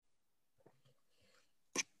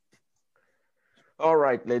All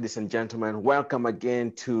right, ladies and gentlemen, welcome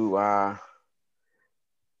again to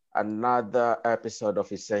another episode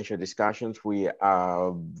of Essential Discussions. We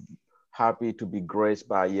are happy to be graced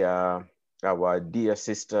by our dear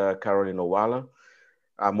sister, Caroline Owala.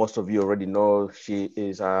 Most of you already know she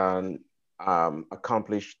is an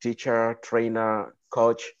accomplished teacher, trainer,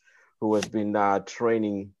 coach who has been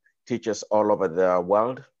training teachers all over the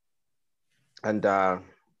world. And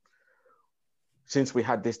since we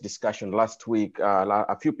had this discussion last week,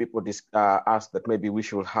 a few people asked that maybe we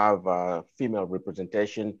should have female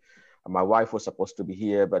representation. My wife was supposed to be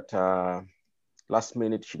here, but last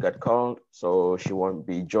minute she got called, so she won't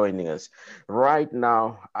be joining us. Right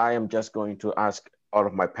now, I am just going to ask all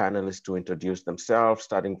of my panelists to introduce themselves,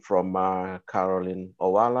 starting from Caroline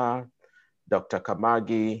Owala, Dr.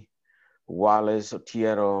 Kamagi, Wallace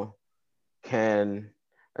Otieno, Ken,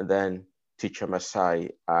 and then Teacher Masai.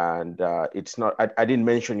 And it's not, I didn't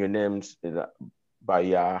mention your names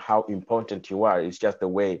by how important you are. It's just the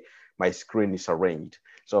way my screen is arranged.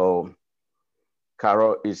 So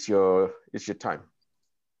Caro, it's your time.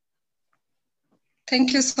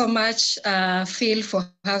 Thank you so much, Phil, for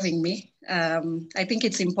having me. I think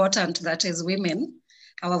it's important that as women,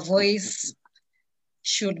 our voice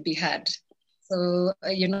should be heard. So,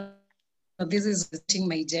 this is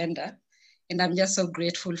my gender, and I'm just so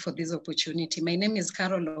grateful for this opportunity. My name is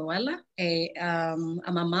Carol Owala.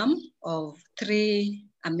 I'm a mom of 3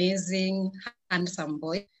 amazing, handsome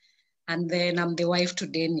boys. And then I'm the wife to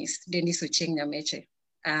Dennis Ochieng Nyameche.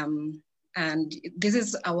 And this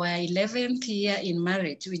is our 11th year in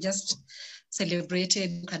marriage. We just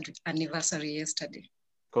celebrated anniversary yesterday.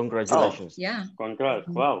 Congratulations. Oh, yeah. Congrats.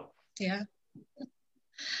 Wow. Yeah.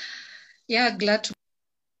 Yeah, glad to.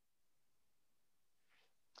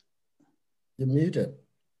 You're muted.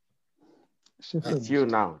 It's you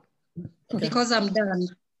now. Okay. Because I'm done.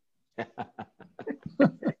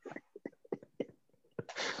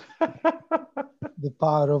 The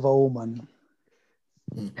power of a woman.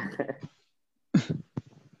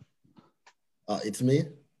 It's me?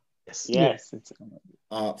 Yes.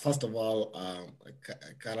 First of all,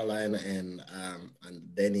 Caroline and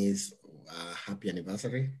Dennis, happy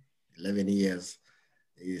anniversary. 11 years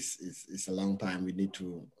is a long time. We need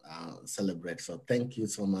to celebrate. So thank you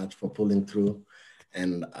so much for pulling through,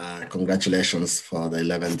 and congratulations for the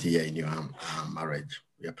 11th year in your marriage.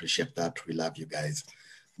 We appreciate that. We love you guys.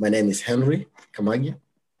 My name is Henry Kamagi.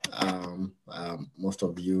 Most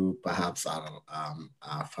of you perhaps are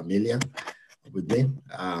familiar with me,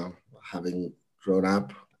 having grown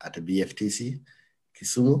up at the BFTC,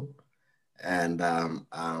 Kisumu. And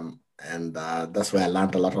that's where I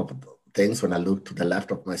learned a lot of things. When I look to the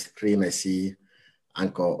left of my screen, I see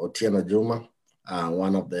Uncle Otieno Juma,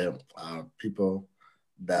 one of the people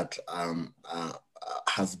that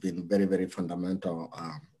has been very, very fundamental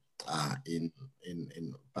in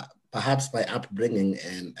perhaps my upbringing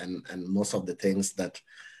and most of the things that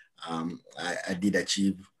I did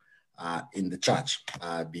achieve in the church,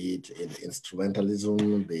 be it in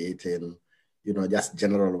instrumentalism, be it in, just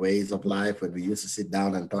general ways of life. When we used to sit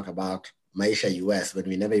down and talk about Maisha US, when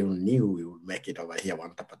we never even knew we would make it over here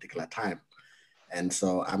one particular time. And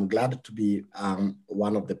so I'm glad to be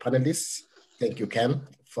one of the panelists. Thank you, Ken,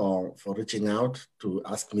 for reaching out to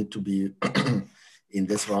ask me to be in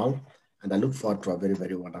this role. And I look forward to a very,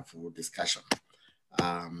 very wonderful discussion.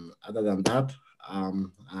 Other than that,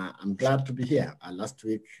 I'm glad to be here. Last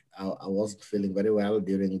week, I wasn't feeling very well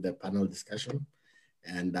during the panel discussion.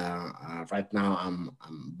 And right now, I'm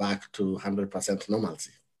back to 100%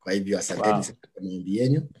 normalcy. Kwa hivyo, asanteni sana kwa maombi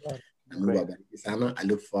yenu. Na Mungu awabariki sana. I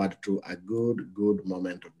look forward to a good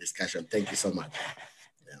moment of discussion. Thank you so much.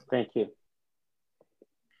 Yeah. Thank you.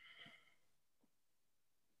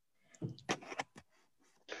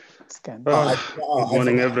 Good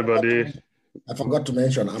morning, everybody. I forgot to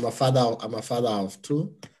mention, I'm a father of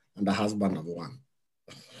 2 and a husband of 1.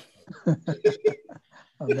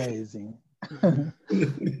 Amazing.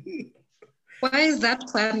 Why is that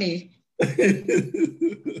funny?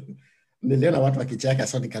 Niliona watu wakicheka,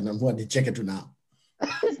 so nikanamua nicheke tu nao.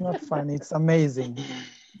 It's not funny, it's amazing.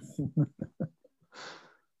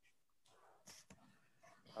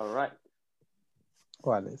 All right.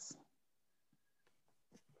 Wallace.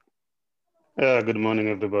 Yeah, good morning,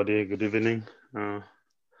 everybody. Good evening.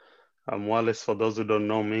 I'm Wallace, for those who don't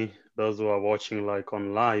know me, those who are watching like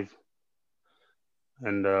on live.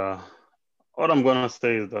 And what I'm going to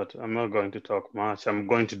say is that I'm not going to talk much. I'm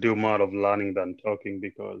going to do more of learning than talking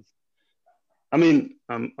because, I'm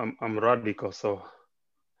radical, so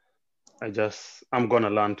I'm going to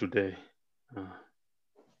learn today.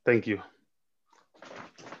 Thank you.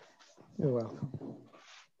 You're welcome.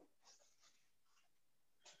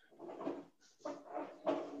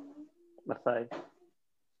 Masai.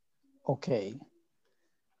 Okay.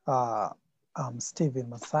 I'm Stephen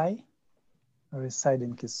Masai. I reside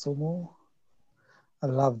in Kisumu. I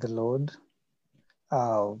love the Lord.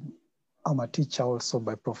 I'm a teacher also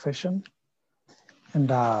by profession, and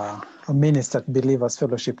a minister at Believers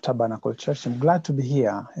Fellowship Tabernacle Church. I'm glad to be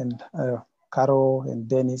here. And Carol and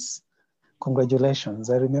Dennis, congratulations.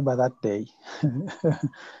 I remember that day.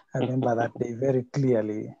 I remember that day very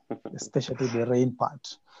clearly, especially the rain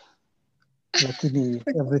part. Luckily,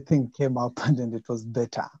 everything came up and then it was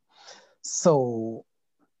better. So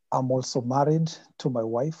I'm also married to my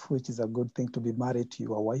wife, which is a good thing to be married to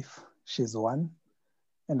your wife. She's one.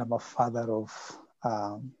 And I'm a father of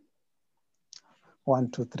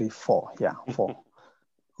 1, 2, 3, 4. Yeah, 4.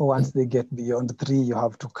 Once they get beyond 3, you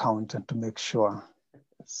have to count and to make sure.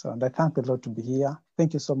 So, and I thank the Lord to be here.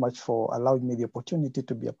 Thank you so much for allowing me the opportunity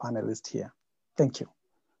to be a panelist here. Thank you.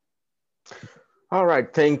 All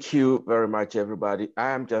right, thank you very much, everybody. I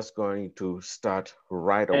am just going to start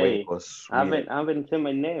right away because I haven't said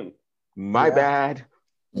my name. My bad.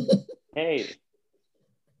 Hey,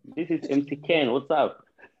 this is MC Ken. What's up?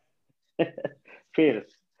 Phil.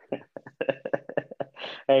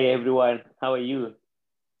 Hey, everyone. How are you?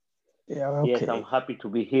 Yeah, okay. Yes, I'm happy to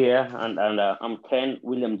be here. And I'm Ken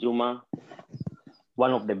William Juma,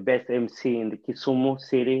 one of the best MC in the Kisumu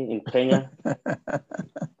city in Kenya.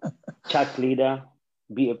 Church leader,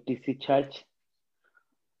 BFTC Church.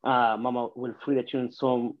 Mama Wilfrida Children's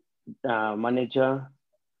Home manager.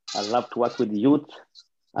 I love to work with youth.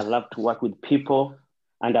 I love to work with people.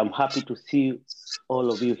 And I'm happy to see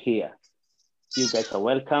all of you here. You guys are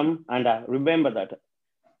welcome. And remember that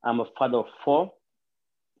I'm a father of 4,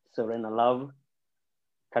 Serena Love,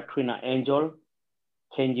 Katrina Angel,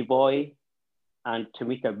 Kenji Boy, and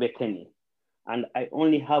Tamika Bethany. And I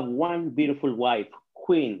only have one beautiful wife,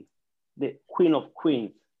 Queen, the Queen of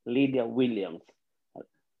Queens, Lydia Williams.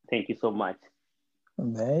 Thank you so much.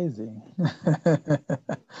 Amazing.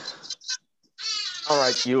 All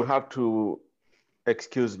right, you have to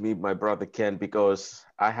excuse me, my brother Ken, because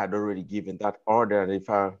I had already given that order. And if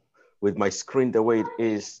with my screen the way it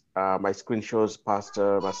is, my screen shows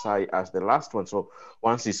Pastor Masai as the last one. So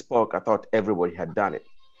once he spoke, I thought everybody had done it.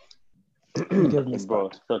 Okay,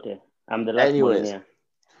 bro. Okay. I'm the last one here.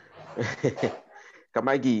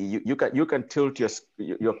 Kamagi, you can tilt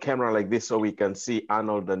your camera like this so we can see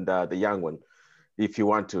Arnold and the young one, if you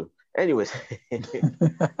want to. Anyways,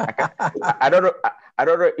 I don't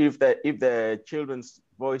know if the children's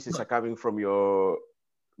voices are coming from your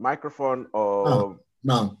microphone or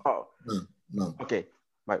no. Okay,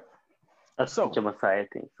 that's so Masai, I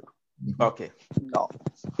think so. Okay. No.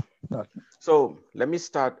 So let me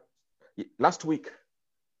start. Last week,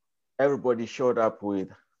 everybody showed up with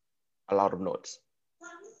a lot of notes,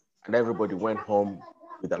 and everybody went home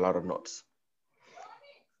with a lot of notes.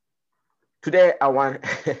 Today, I want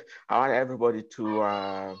everybody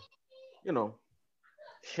to,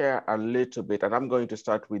 share a little bit, and I'm going to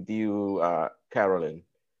start with you, Carolyn.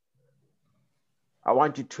 I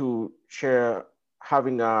want you to share,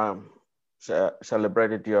 having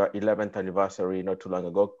celebrated your 11th anniversary not too long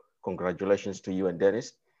ago. Congratulations to you and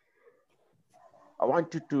Dennis. I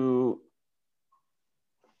want you to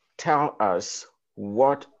tell us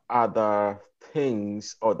what are the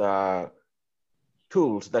things or the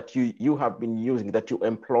tools that you have been using, that you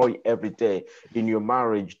employ every day in your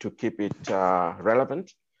marriage to keep it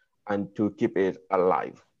relevant and to keep it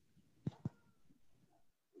alive.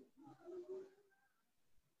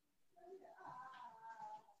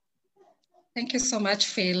 Thank you so much,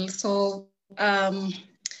 Phil. So,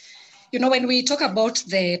 when we talk about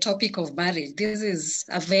the topic of marriage, this is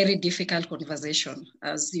a very difficult conversation,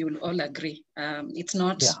 as you'll all agree. It's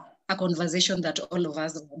not a conversation that all of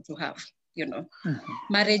us want to have,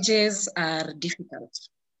 Marriages are difficult.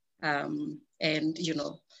 And,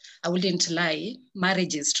 I wouldn't lie,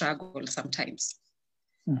 marriages struggle sometimes.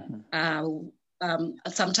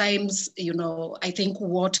 Sometimes, I think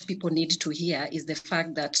what people need to hear is the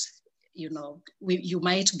fact that, you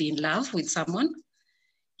might be in love with someone,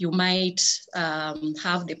 you might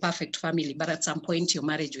have the perfect family, but at some point your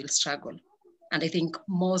marriage will struggle. And I think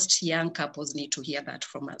most young couples need to hear that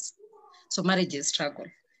from us. So marriages struggle.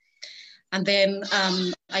 And then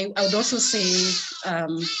I would also say,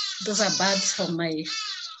 those are birds from I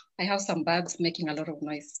have some birds making a lot of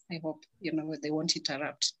noise. I hope, they won't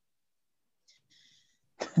interrupt.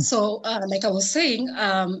 So like I was saying,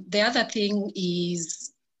 the other thing is,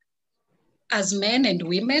 as men and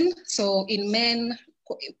women, so in men,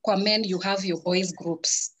 kwa men, you have your boys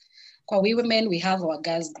groups. Kwa women, we have our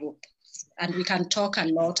girls group. And we can talk a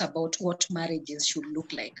lot about what marriages should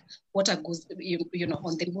look like. What a good,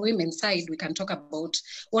 on the women's side, we can talk about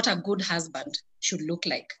what a good husband should look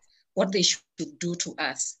like, what they should do to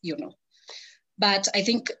us, But I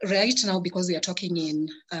think right now, because we are talking in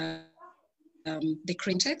the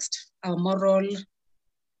context, our moral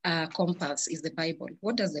compass is the Bible.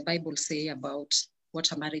 What does the Bible say about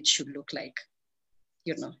what a marriage should look like?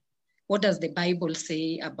 What does the Bible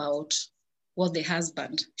say about what the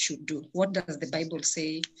husband should do? What does the Bible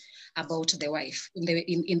say about the wife? In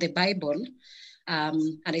the Bible,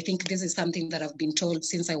 and I think this is something that I've been told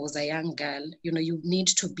since I was a young girl, you need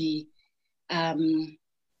to be,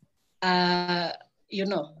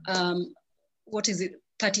 what is it?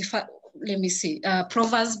 35, let me see,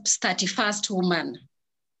 Proverbs 31st woman.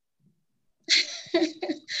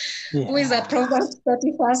 Yeah. Who is a Proverbs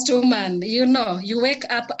 31st woman? You wake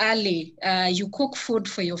up early, you cook food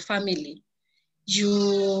for your family,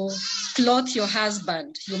 you clothe your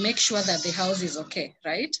husband, you make sure that the house is okay,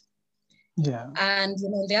 right? Yeah. And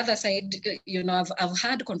on the other side, I've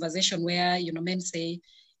had a conversation where men say,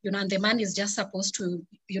 and the man is just supposed to,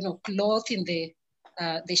 clothe in the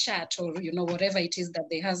shirt or whatever it is that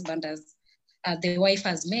the husband has, the wife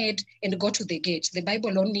has made, and go to the gate. The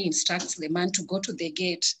Bible only instructs the man to go to the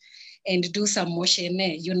gate and do some motion,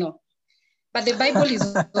 But the Bible is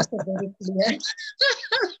also very clear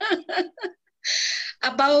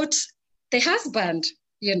about the husband,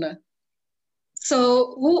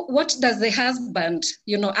 So what does the husband,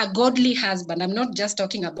 a godly husband, I'm not just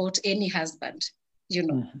talking about any husband,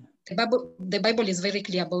 Mm-hmm. The Bible is very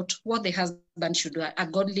clear about what the husband should do, a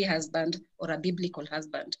godly husband or a biblical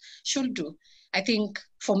husband should do. I think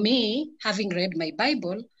for me, having read my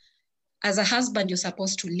Bible, as a husband, you're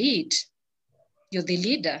supposed to lead. You're the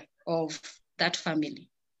leader of that family.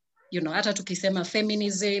 Hata tukisema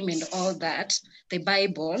feminism and all that, the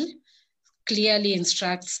Bible clearly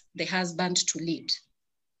instructs the husband to lead.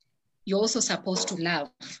 You're also supposed to love,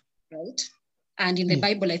 right? And in the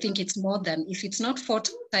Bible, I think it's more than, if it's not 4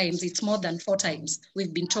 times, it's more than 4 times.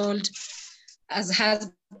 We've been told, as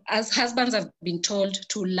husbands have been told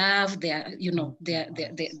to love their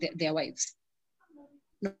wives.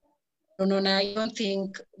 No, I don't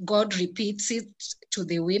think God repeats it to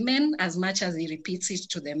the women as much as he repeats it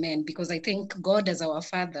to the men, because I think God, as our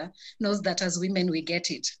Father, knows that as women, we get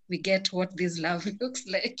it. We get what this love looks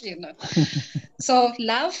like, So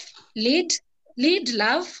love, lead,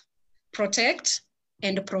 love, protect,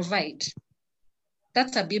 and provide.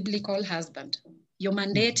 That's a biblical husband. Your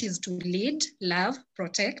mandate is to lead, love,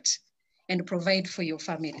 protect, and provide for your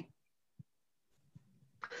family.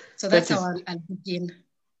 So that's how I'll begin.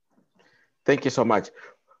 Thank you so much.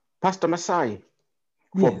 Pastor Masai,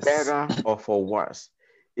 for better or for worse,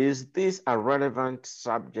 is this a relevant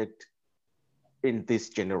subject in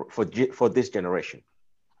this for this generation?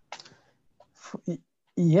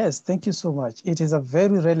 Yes, thank you so much. It is a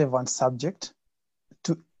very relevant subject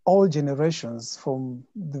to all generations from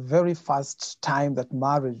the very first time that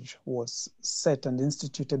marriage was set and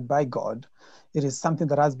instituted by God. It is something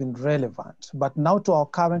that has been relevant. But now to our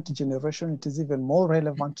current generation, it is even more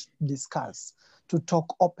relevant to discuss, to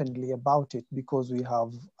talk openly about it, because we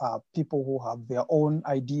have people who have their own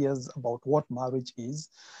ideas about what marriage is.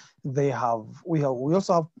 We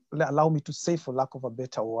also have, allow me to say, for lack of a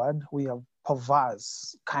better word, we have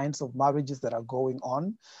perverse kinds of marriages that are going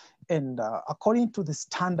on. And according to the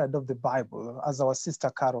standard of the Bible, as our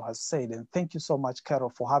sister Carol has said, and thank you so much,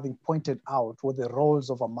 Carol, for having pointed out what the roles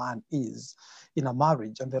of a man is in a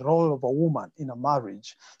marriage and the role of a woman in a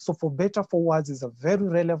marriage. So for better, for worse is a very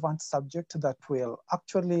relevant subject that will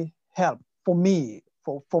actually help for me.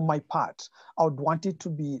 For my part, I would want it to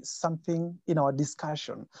be something in our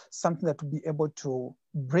discussion, something that will be able to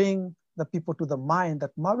bring the people to the mind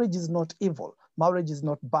that marriage is not evil, marriage is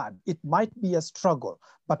not bad. It might be a struggle,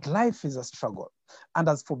 but life is a struggle. And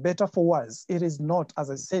as for better, for worse, it is not, as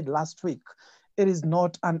I said last week, it is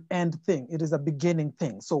not an end thing, it is a beginning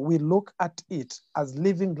thing. So we look at it as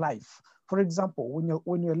living life. For example,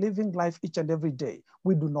 when you're living life each and every day,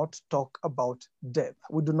 we do not talk about death.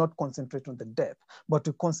 We do not concentrate on the death, but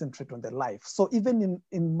we concentrate on the life. So even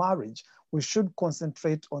in marriage, we should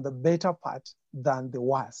concentrate on the better part than the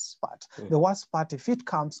worst part. The worst part, if it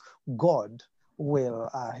comes, God will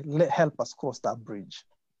help us cross that bridge.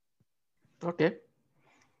 Okay.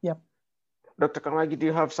 Yep. Dr. Kamagi, do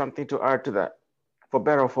you have something to add to that? For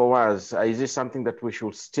better or for worse, is this something that we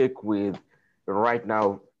should stick with right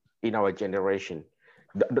now in our generation?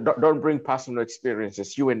 Don't bring personal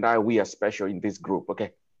experiences. You and I, we are special in this group,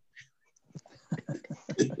 okay?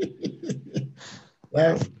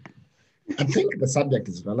 Well, I think the subject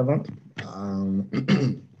is relevant.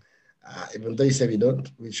 Even though you say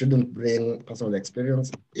we shouldn't bring personal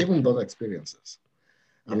experience, even those experiences,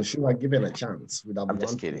 I'm sure given a chance, would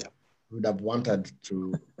have wanted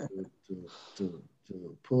to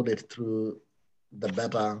put it through the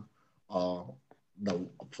better or the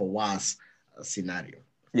for worse scenario.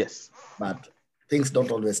 Yes. But things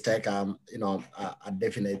don't always take a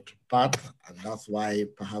definite path, and that's why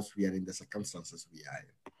perhaps we are in the circumstances we are in.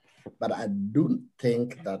 But I do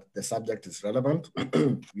think that the subject is relevant.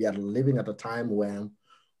 We are living at a time when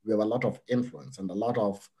we have a lot of influence and a lot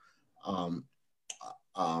of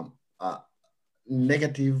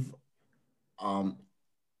negative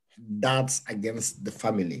darts against the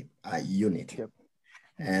family unit. Yep.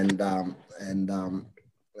 And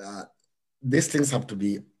these things have to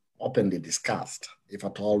be openly discussed if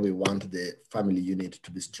at all we want the family unit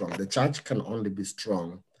to be strong. The church can only be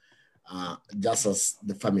strong just as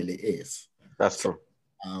the family is. That's true.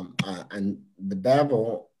 And the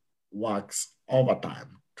devil works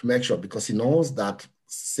overtime to make sure, because he knows that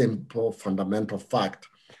simple fundamental fact,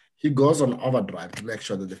 he goes on overdrive to make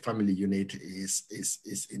sure that the family unit is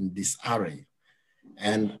in disarray.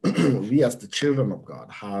 And we as the children of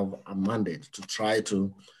God have a mandate to try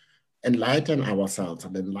to enlighten ourselves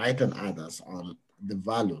and enlighten others on the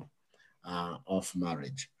value of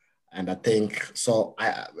marriage. And I think, so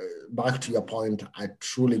back to your point, I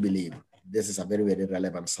truly believe this is a very, very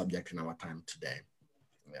relevant subject in our time today.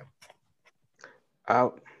 Yeah.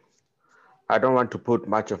 I don't want to put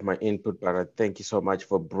much of my input, but I thank you so much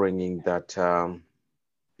for bringing that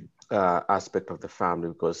aspect of the family,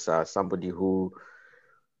 because somebody who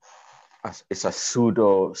is a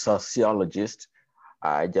pseudo sociologist,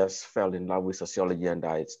 I just fell in love with sociology and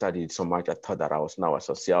I studied so much. I thought that I was now a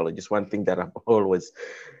sociologist. One thing that I've always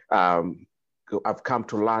I've come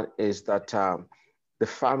to learn is that the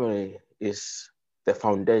family is the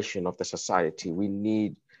foundation of the society. We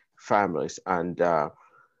need families, and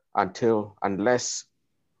unless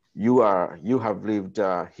you have lived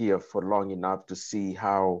here for long enough to see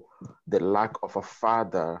how the lack of a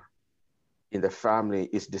father in the family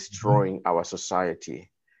is destroying our society.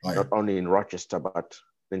 Oh, yeah. Not only in Rochester, but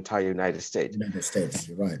the entire United States. United States,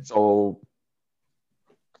 you're right. So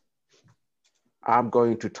I'm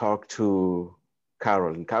going to talk to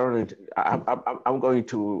Carolyn. Carolyn, I'm going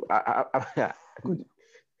to,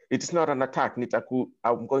 it's not an attack, Nitaku.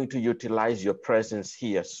 I'm going to utilize your presence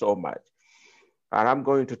here so much. And I'm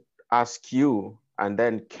going to ask you, and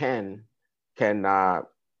then Ken can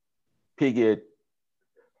pig it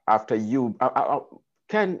after you.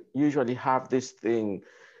 Ken usually have this thing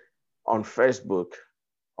on Facebook,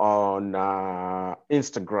 on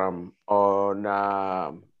Instagram, on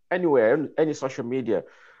anywhere, any social media.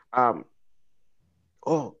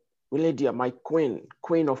 Oh, Lydia, my queen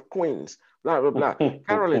of queens, blah, blah, blah.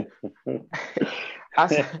 Carolyn,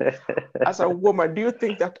 as a woman, do you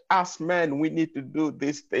think that as men, we need to do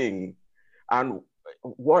this thing? And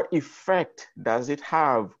what effect does it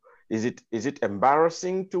have? Is it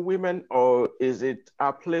embarrassing to women, or is it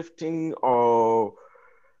uplifting, or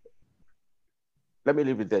let me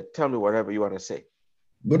leave it there. Tell me whatever you want to say.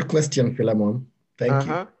 Good question, Philemon. Thank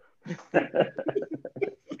you.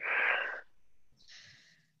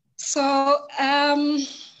 So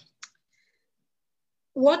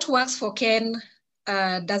what works for Ken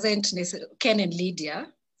doesn't necessarily, Ken and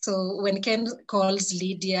Lydia. So when Ken calls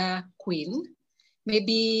Lydia queen,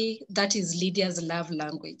 maybe that is Lydia's love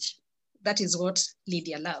language. That is what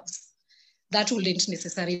Lydia loves. That wouldn't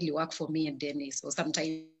necessarily work for me and Dennis, or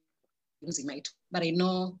sometimes it might. But I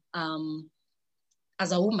know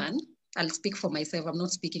as a woman, I'll speak for myself. I'm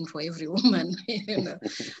not speaking for every woman. You know.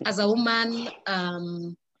 As a woman,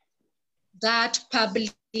 that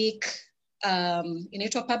public, a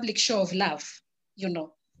public show of love,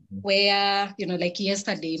 where, like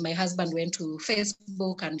yesterday, my husband went to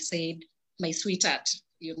Facebook and said, my sweetheart,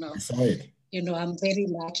 I'm very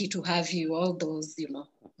lucky to have you, all those,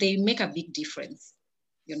 they make a big difference.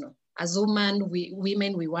 As women, we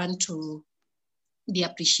want to be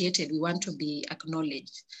appreciated. We want to be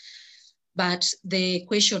acknowledged. But the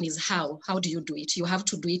question is how do you do it? You have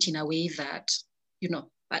to do it in a way that,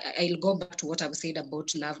 I'll go back to what I've said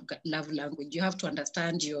about love language. You have to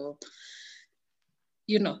understand your,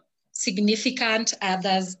 significant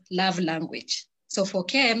others' love language. So for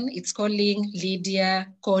Ken, it's calling Lydia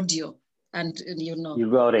cordial, and you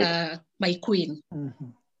got it. My queen. Mm-hmm.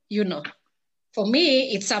 For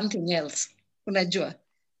me, it's something else. Unajua.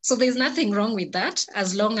 So there's nothing wrong with that,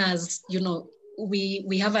 as long as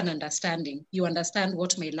we have an understanding. You understand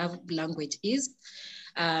what my love language is.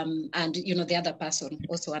 And the other person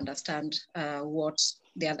also understand what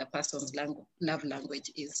the other person's love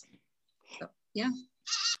language is. So, yeah.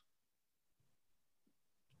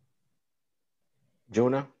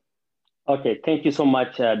 Jonah? Okay, thank you so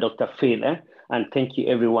much, Dr. Phil, and thank you,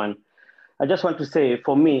 everyone. I just want to say,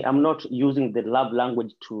 for me, I'm not using the love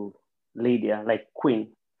language to Lydia like Queen.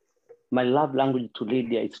 My love language to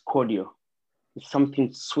Lydia is cordial. It's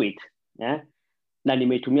something sweet. Yeah? Na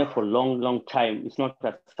nimeitumia for a long time. It's not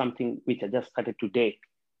something which I just started today.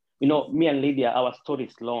 You know, me and Lydia, our story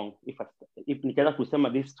is long. If nikianza kusema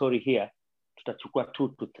this story here, tutachukua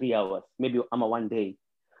 2 to 3 hours, maybe ama 1 day.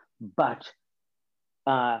 But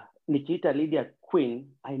nikiita Lydia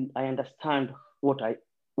Queen, I understand what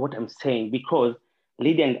I'm saying, because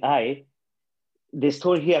Lydia and I, the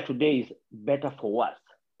story here today is better for worse.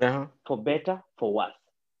 For better, for worse.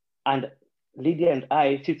 And Lydia and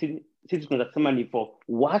I, sisi tunasema ni for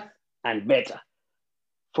worse and better.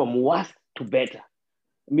 From worse to better.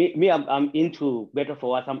 Me, I'm into better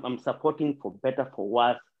for worse. I'm supporting for better for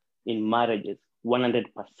worse in marriages,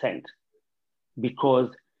 100%. Because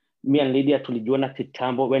me and Lydia tulijuana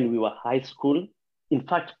kitambo when we were high school. In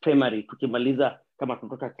fact, primary, tukimaliza kama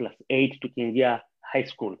kutoka class 8, tukiingia high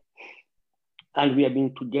school. And we have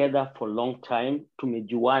been together for a long time.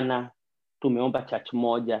 Tumejuana, tumeomba church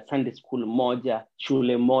moja, Sunday school moja,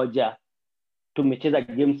 shule moja. Tumecheza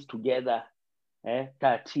games together,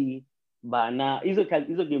 tati, bana. Hizo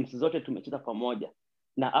games zote tumecheza pamoja.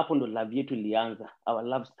 Na hapo ndo love yetu ilianza. Our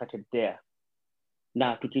love started there.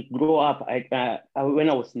 Now, to grow up, when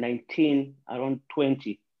I was 19, around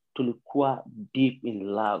 20, tulikuwa deep in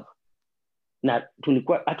love. Na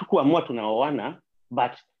hatukuamua tunaoana,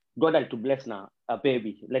 but God had to bless now a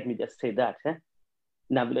baby. Let me just say that.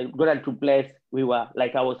 Now, God had to bless. We were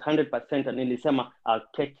like, I was 100%, and nilisema, I'll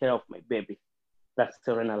take care of my baby. That's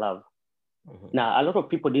Serena love. Mm-hmm. Now, a lot of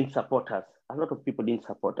people didn't support us.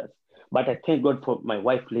 But I thank God for my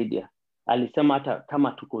wife, Lydia. Alisema hata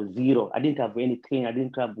kama tuko zero, I didn't have anything, I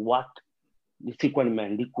didn't have work, sikuwa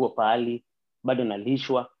nimeandikwa pahali, bado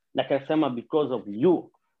nalishwa. Na akasema, because of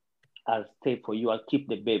you, I'll stay for you, I'll keep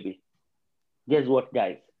the baby. Guess what,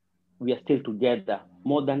 guys? We are still together,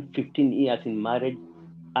 more than 15 years in marriage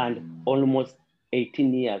and almost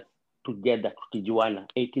 18 years together, tukijuana,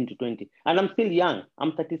 18 to 20. And I'm still young,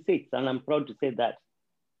 I'm 36, and I'm proud to say that.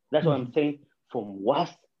 That's what I'm saying, from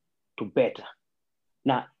worse to better.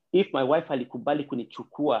 Now, if my wife alikubali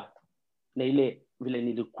kunichukua na ile vile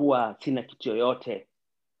nilikuwa sina kitu yoyote,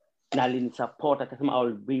 na alinisupport, akasema I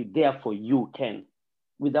will be there for you, Ken,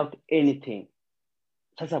 without anything.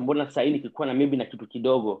 Sasa mbona sasa hivi nikikuwa na maybe na kitu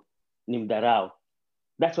kidogo ni mdarau.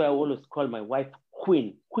 That's why I always call my wife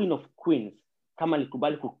Queen, Queen of Queens. Kama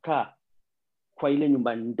alikubali kukaa kwa ile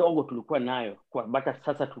nyumba ndogo tulikuwa nayo, kwa bata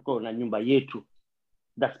sasa tuko na nyumba yetu.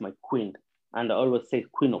 That's my queen. And I always say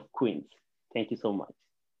Queen of Queens. Thank you so much.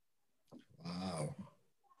 Wow.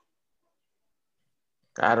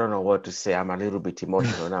 I don't know what to say. I'm a little bit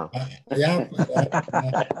emotional now. Yeah.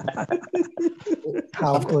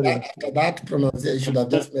 After that pronunciation, you should have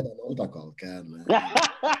just made an altar call, Ken.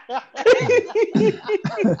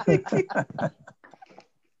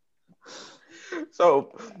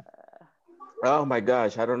 So, oh my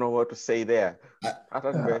gosh, I don't know what to say there.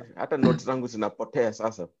 Hata notes zangu zinapotea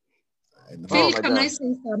sasa. Phil, can I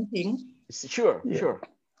say something? Sure, yeah. Sure.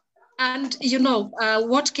 And you know,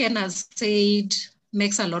 what Ken has said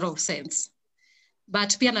makes a lot of sense.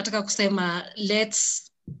 But pia nataka kusema,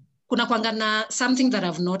 kuna kwangana something that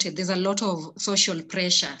I've noted, there's a lot of social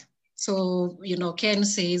pressure. So, you know, Ken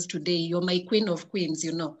says today, you're my Queen of Queens,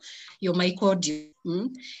 you know, you're my cordial.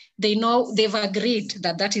 They know, they've agreed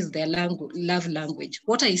that is their love language.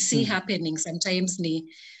 What I see happening sometimes,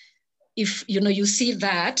 if, you know, you see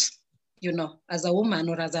that, you know, as a woman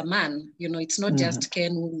or as a man, you know, it's not just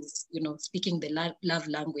Ken who is, you know, speaking the love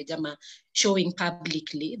language, showing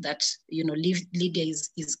publicly that, you know, Lydia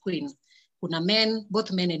is queen. Kuna men,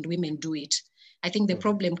 both men and women do it. I think the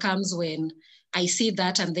problem comes when I see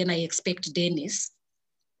that and then I expect Dennis,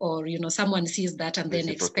 or, you know, someone sees that and then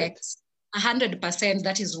expects 100%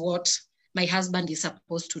 that is what my husband is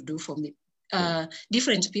supposed to do for me.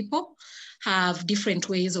 Different people have different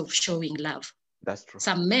ways of showing love. That's true.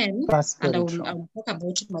 Some men, and I'll talk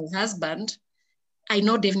about my husband, I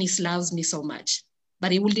know Dennis loves me so much,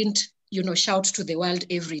 but he wouldn't, you know, shout to the world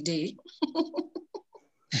every day.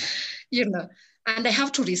 You know, and I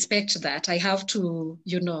have to respect that. I have to,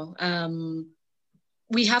 you know,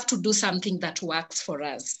 we have to do something that works for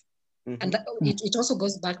us. And it also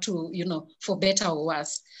goes back to, you know, for better or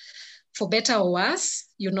worse. For better or worse,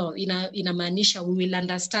 you know, in a manisha, we will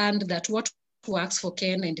understand that what works for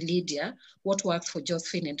Ken and Lydia, what works for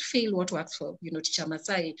Josephine and Phil, what works for, you know, Teacher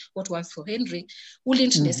Masai, what works for Henry,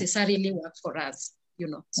 wouldn't necessarily work for us, you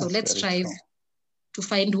know. So let's strive to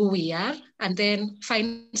find who we are and then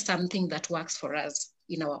find something that works for us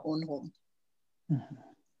in our own home. Mm-hmm.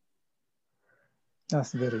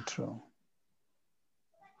 That's very true.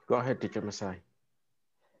 Go ahead, Teacher Masai.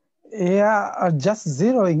 Yeah, just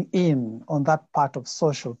zeroing in on that part of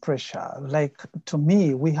social pressure. Like, to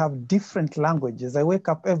me, we have different languages. I wake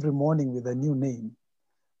up every morning with a new name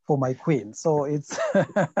for my queen. So it's,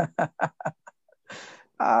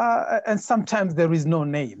 and sometimes there is no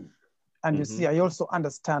name. And you see, I also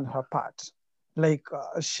understand her part. Like,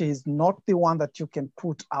 she's not the one that you can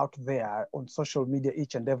put out there on social media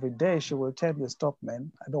each and every day. She will tell you, stop,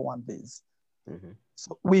 man, I don't want this.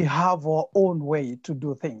 So we have our own way to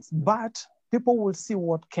do things, but people will see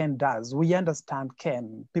what Ken does. We understand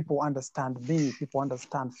Ken, people understand me, people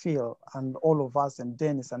understand Phil and all of us and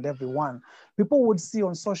Dennis and everyone. People would see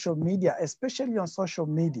on social media, especially on social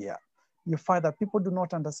media, you find that people do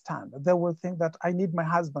not understand. They will think that I need my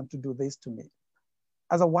husband to do this to me.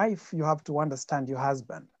 As a wife, you have to understand your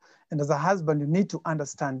husband. And as a husband, you need to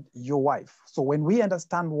understand your wife. So when we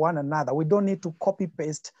understand one another, we don't need to copy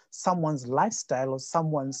paste someone's lifestyle or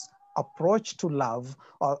someone's approach to love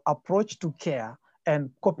or approach to care and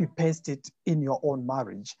copy paste it in your own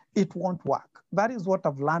marriage. It won't work. That is what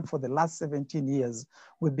I've learned for the last 17 years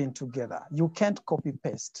we've been together. You can't copy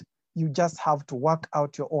paste. You just have to work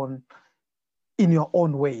out your own in your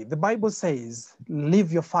own way. The Bible says,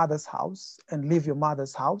 leave your father's house and leave your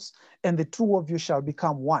mother's house, and the two of you shall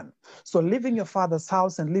become one. So leaving your father's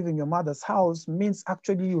house and leaving your mother's house means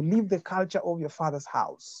actually you leave the culture of your father's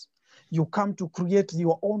house. You come to create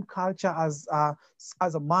your own culture as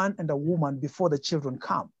a man and a woman before the children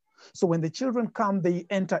come. So when the children come, they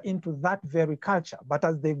enter into that very culture. But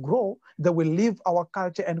as they grow, they will leave our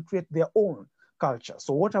culture and create their own culture.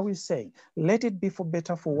 So what are we saying? Let it be for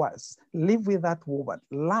better, for worse. Live with that woman,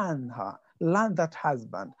 learn her, learn that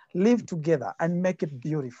husband, live together and make it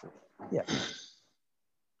beautiful. Yeah.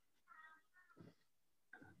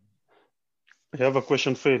 I have a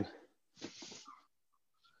question, Phil.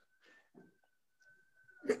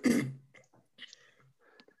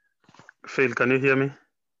 Phil, can you hear me?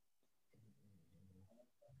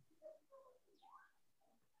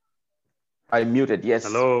 I muted, yes.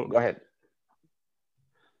 Hello. Go ahead.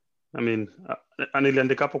 I mean,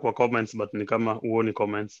 niliandika hapo kwa comments, but ni kama uoni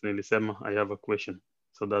comments, nilisema I have a question.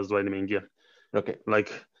 So that's why nimeingia. Okay. Like,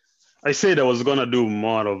 I said I was gonna do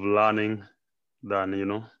more of learning than, you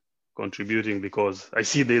know, contributing, because I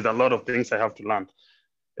see there's a lot of things I have to learn.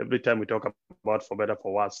 Every time we talk about for better,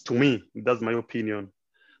 for worse, to me, that's my opinion.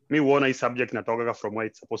 Me one a subject natoka from where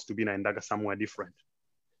it's supposed to be naendaga somewhere different.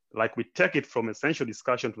 Like we take it from essential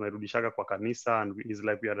discussion tunarudishaga kwa kanisa, and it's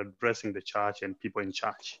like we are addressing the church and people in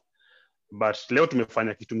church. But leo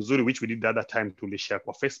tumefanya kitu mzuri, which we did the other time, tulishare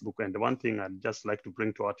kwa Facebook. And the one thing I'd just like to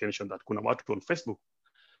bring to our attention, that kuna watu on Facebook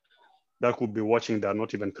that could be watching, they're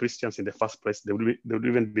not even Christians in the first place. They would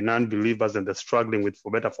even be non-believers, and they're struggling with for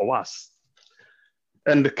better, for worse.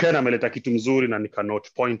 And Ken ameleta kitu mzuri na cannot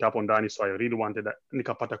point up on ndani, so I really wanted that,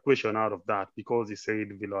 nikapata question out of that, because he said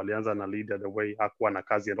vile walianza na leader the way hakuwa na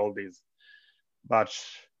kazi and all this. But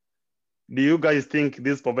do you guys think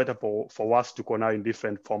this for better, for worse tuko now in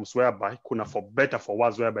different forms, whereby kuna for better, for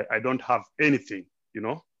worse, whereby I don't have anything, you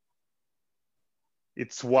know?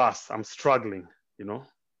 It's worse, I'm struggling, you know?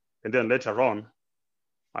 And then later on,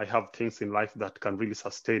 I have things in life that can really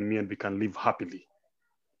sustain me and we can live happily.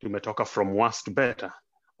 Tumetoka from worse to better.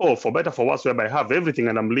 Oh, for better, for worse, whereby I have everything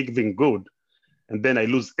and I'm living good, and then I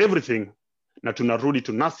lose everything, na tunarudi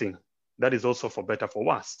to nothing. That is also for better, for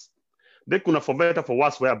worse. Then kuna for better, for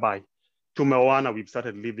worse, whereby tumeoana, we've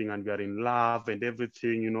started living and we are in love and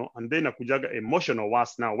everything, you know, and then nakujaga emotional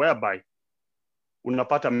worse now, whereby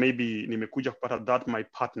unapata maybe nimekuja kupata that my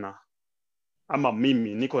partner, ama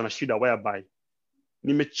mimi niko na shida, whereby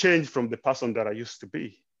change from the person that I used to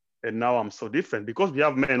be. And now I'm so different, because we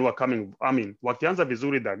have men who are coming, I mean, wakianza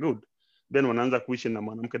vizuri, they're good. Then wanaanza kuishi na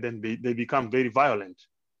mwanamke, then they become very violent.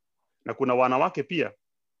 Na kuna wanawake pia,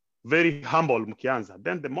 very humble mkianza.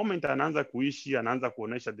 Then the moment anaanza kuishi, anaanza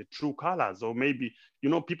kuonesha the true colors, or maybe, you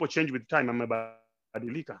know, people change with time,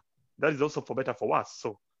 amebadilika. That is also for better, for worse.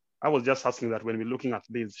 So I was just asking that when we're looking at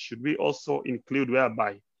this, should we also include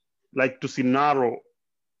whereby, like, to narrow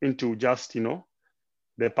into just, you know,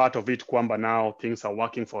 the part of it kwamba now things are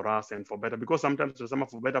working for us and for better, because sometimes tunasema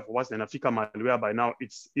for better, for worse, na inafika mahali whereby now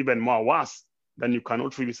it's even more worse than you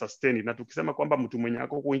cannot really sustain it. Na tukisema kwamba mtu mwenye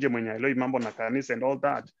ako huko nje mwenye haelewi mambo na kanisa and all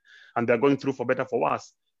that, and they're going through for better, for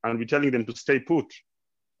worse, and we're telling them to stay put,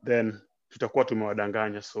 then tutakuwa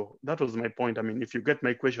tumewadanganya. So that was my point. I mean, if you get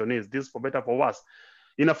my question, is this for better, for worse,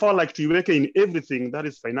 inafaa like tuiweke in everything that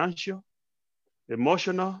is financial,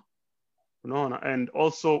 emotional, unaona, and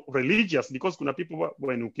also religious, because kuna people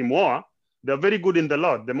when ukimwoa, they're very good in the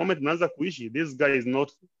Lord. The moment mnaanza kuishi, this guy is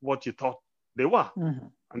not what you thought they were.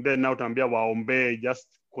 And then now utaambia waombe, just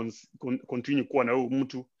continue kuwa na huyu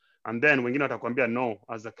mtu. And then wengine watakwambia no,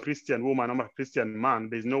 as a Christian woman or a Christian man,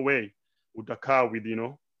 there's no way utakaa with, you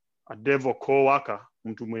know, a devil co-worker,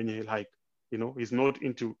 mtu mwenye like, you know, is not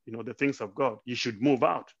into, you know, the things of God. You should move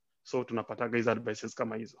out. So tunapataga hizo advices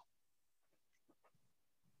kama hizo.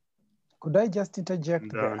 Could I just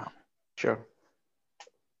interject there? Sure.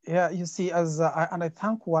 Yeah, you see, and I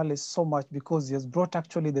thank Wallace so much because he has brought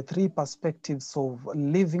actually the three perspectives of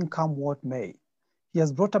living come what may. He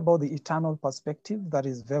has brought about the eternal perspective that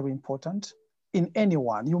is very important in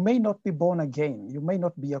anyone. You may not be born again. You may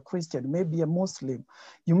not be a Christian. You may be a Muslim.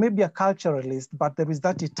 You may be a culturalist, but there is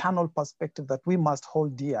that eternal perspective that we must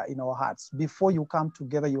hold dear in our hearts. Before you come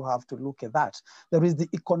together, you have to look at that. There is the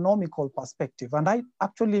economical perspective. And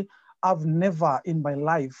I've never in my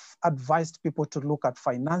life advised people to look at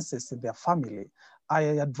finances in their family. I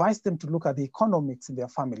advise them to look at the economics in their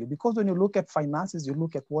family, because when you look at finances, you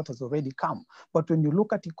look at what has already come. But when you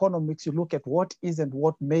look at economics, you look at what is and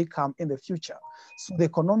what may come in the future. So the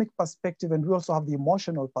economic perspective, and we also have the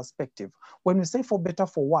emotional perspective. When we say for better,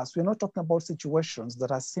 for worse, we're not talking about situations that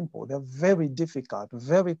are simple. They're very difficult,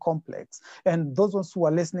 very complex. And those ones who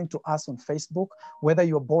are listening to us on Facebook, whether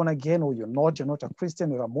you're born again or you're not a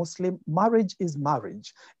Christian, you're a Muslim, marriage is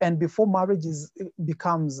marriage. And before marriage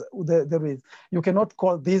becomes, you cannot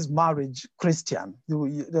call this marriage Christian.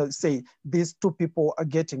 You say these two people are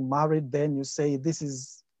getting married, then you say this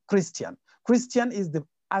is Christian. Christian is the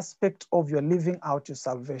aspect of your living out your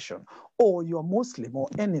salvation, or you're Muslim or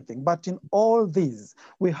anything. But in all these,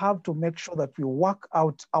 we have to make sure that we work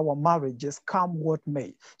out our marriages come what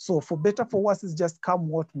may. So for better, for worse, is just come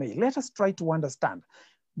what may. Let us try to understand.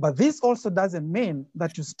 But this also doesn't mean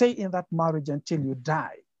that you stay in that marriage until you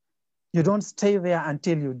die. You don't stay there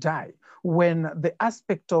until you die. When the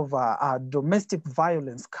aspect of domestic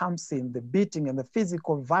violence comes in, the beating and the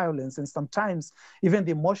physical violence, and sometimes even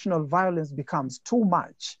the emotional violence becomes too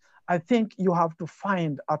much, I think you have to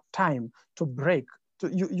find a time to break.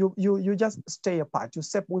 You just stay apart.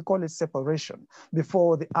 We call it separation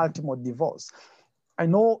before the ultimate divorce. I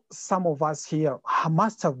know some of us here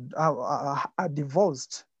must have are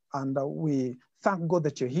divorced, and we thank God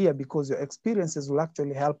that you're here, because your experiences will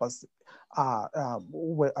actually help us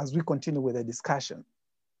as we continue with the discussion.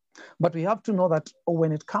 But we have to know that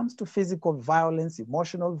when it comes to physical violence,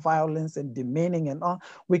 emotional violence, and demeaning and all,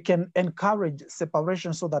 we can encourage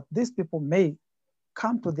separation so that these people may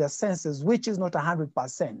come to their senses, which is not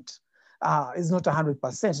 100%. Is not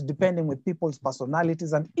 100%, depending with people's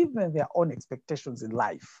personalities and even their own expectations in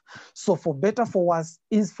life. So for better, for worse,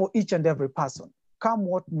 is for each and every person. Come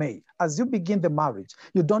what may, as you begin the marriage,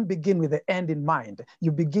 you don't begin with the end in mind.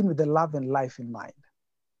 You begin with the love and life in mind.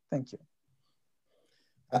 Thank you.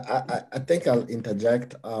 I think I'll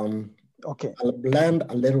interject. Okay. I'll blend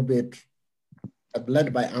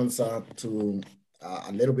my answer to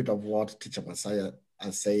a little bit of what Teacher Messiah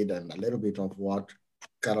has said, and a little bit of what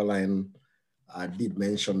Caroline did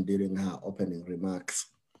mention during her opening remarks.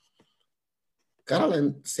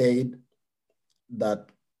 Caroline said that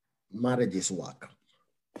marriage is work.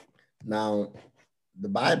 Now, the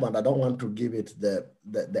Bible, and I don't want to give it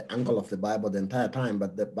the angle of the Bible the entire time,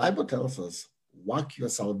 but the Bible tells us, work your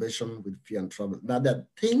salvation with fear and trouble. Now, there are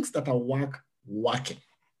things that are working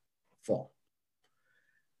for.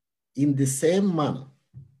 In the same manner,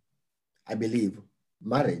 I believe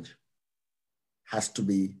marriage has to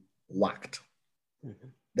be worked. Mm-hmm.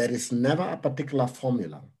 There is never a particular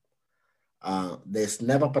formula. There's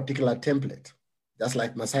never a particular template. Just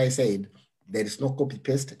like Messiah said, there is no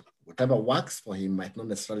copy-pasting. Whatever works for him might not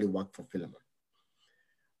necessarily work for Philemon.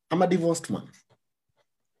 I'm a divorced man,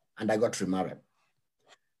 and I got remarried.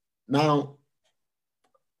 Now,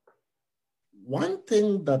 one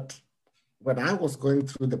thing that when I was going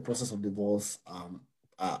through the process of divorce,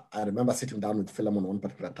 I remember sitting down with Philemon one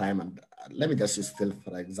particular time, and let me just use Phil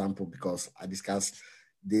for example, because I discussed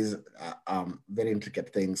these very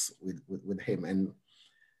intricate things with him. And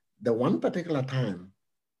the one particular time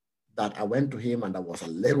that I went to him and I was a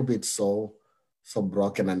little bit so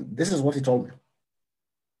broken, and this is what he told me.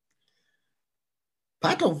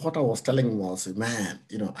 Part of what I was telling him was, man,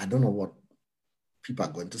 I don't know what people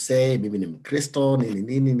are going to say, maybe I'm Christo,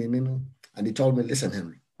 and he told me, listen,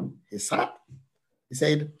 Henry, he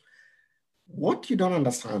said, what you don't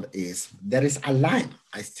understand is there is a line.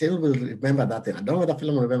 I still will remember that thing. I don't know whether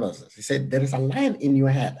Philemon remembers this. He said, there is a line in your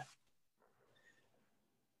head.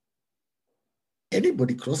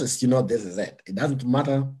 Anybody crosses, this is it. It doesn't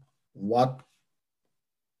matter what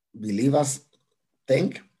believers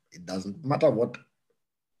think. It doesn't matter what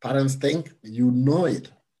parents think, you know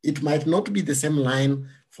it. It might not be the same line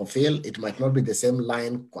for Phil, it might not be the same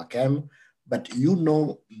line for Kem, but you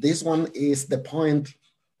know this one is the point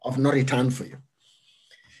of no return for you.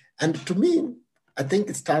 And to me, I think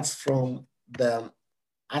it starts from the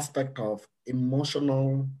aspect of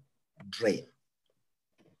emotional drain.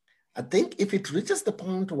 I think if it reaches the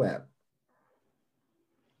point where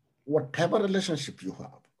whatever relationship you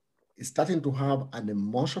have is starting to have an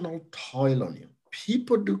emotional toll on you,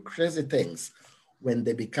 people do crazy things when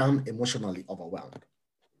they become emotionally overwhelmed.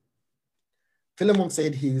 Philemon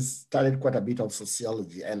said he's studied quite a bit of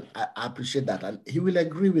sociology, and I appreciate that. And he will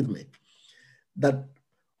agree with me that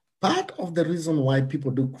part of the reason why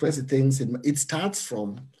people do crazy things, it starts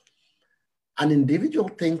from an individual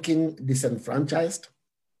thinking disenfranchised.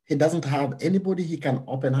 He doesn't have anybody he can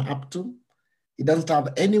open up to. He doesn't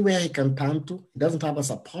have anywhere he can turn to. He doesn't have a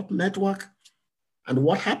support network. And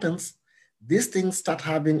what happens? These things start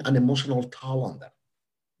having an emotional toll on them.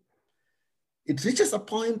 It reaches a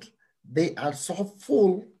point they are so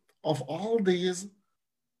full of all these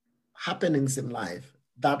happenings in life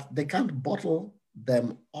that they can't bottle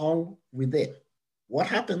them all within. What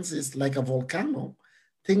happens is, like a volcano,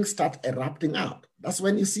 things start erupting out. That's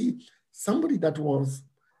when you see somebody that was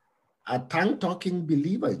a tongue-talking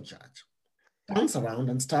believer in church turns around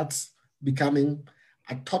and starts becoming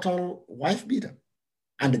a total wife beater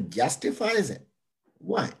and justifies it.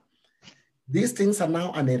 Why? These things are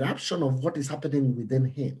now an eruption of what is happening within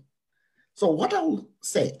him. So what I will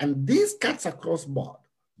say, and this cuts across board,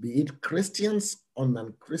 be it Christians or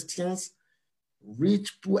non-Christians,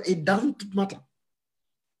 rich, poor, it doesn't matter.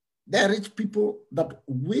 There are rich people that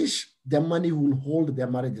wish their money will hold their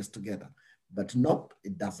marriages together, but nope,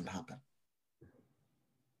 it doesn't happen.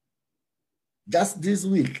 Just this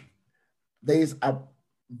week, there is a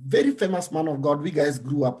very famous man of God. We guys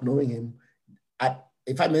grew up knowing him.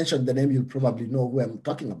 If I mention the name, you'll probably know who I'm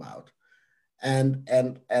talking about. And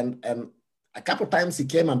a couple of times he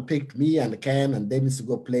came and picked me and Ken and Dennis to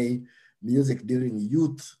go play music during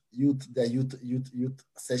youth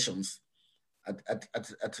sessions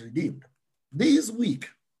at Redeemed. This week,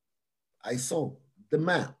 I saw the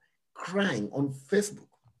man crying on Facebook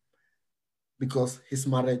because his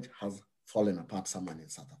marriage has fallen apart somewhere in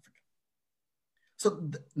South Africa. So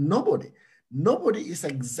nobody is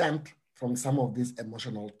exempt from some of these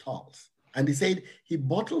emotional tolls. And he said he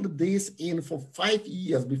bottled this in for 5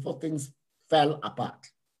 years before things fell apart.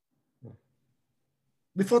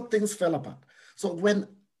 Before things fell apart. So when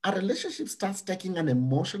a relationship starts taking an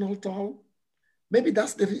emotional toll, maybe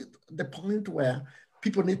that's the point where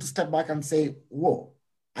people need to step back and say, whoa,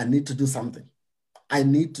 I need to do something. I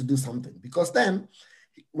need to do something. Because then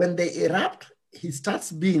when they erupt, he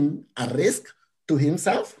starts being a risk to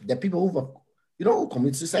himself, the people who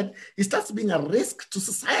commit suicide. He starts being a risk to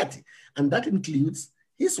society. And that includes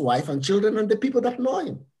his wife and children and the people that know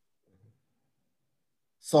him.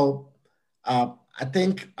 So I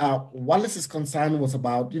think Wallace's concern was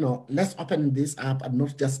about, let's open this up and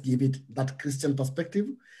not just give it that Christian perspective.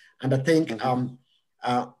 And I think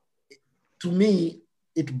to me,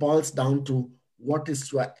 it boils down to what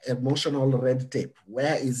is your emotional red tape?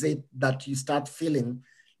 Where is it that you start feeling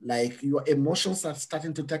like your emotions are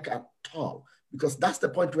starting to take a toll? Because that's the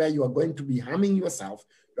point where you are going to be harming yourself.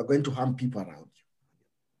 You're going to harm people around you.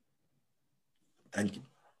 Thank you.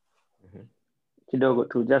 Kidogo,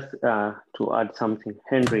 to just to add something,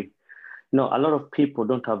 Henry, a lot of people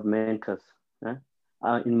don't have mentors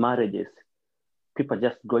in marriages. People are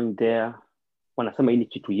just going there, wanasema ini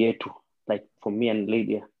kitu yetu, like for me and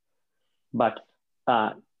Lydia. But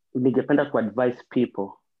ningependa to advise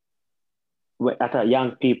people, at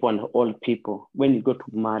young people and old people, when you go to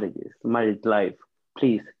marriage life,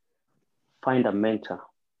 please find a mentor.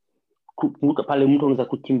 Pale mtu unaweza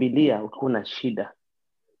kukimbilia ukiwa na shida,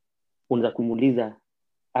 unaweza kumuuliza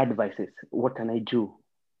advices, what can I do?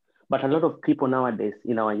 But a lot of people nowadays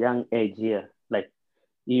in our young age here, like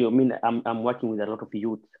I'm working with a lot of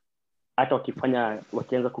youth. Hata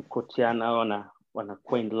wakianza kukotiana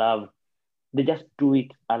wanakuwa in love, they just do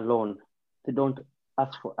it alone. They don't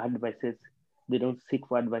ask for advices. They don't seek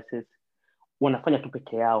for advices. Wanafanya tu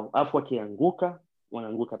peke yao. Alafu wakianguka,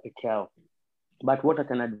 wanaanguka peke yao. But what I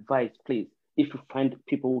can advise, please, if you find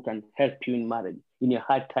people who can help you in marriage, in your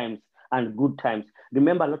hard times and good times,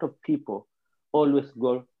 remember a lot of people always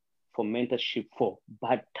go for mentorship for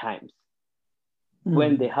bad times.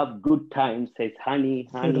 When they have good times, says, honey,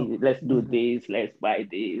 let's do this, let's buy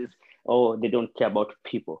this. Oh, they don't care about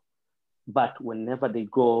people. But whenever they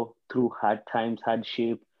go through hard times,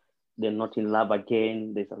 hardship, they're not in love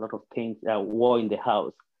again, there's a lot of things, war in the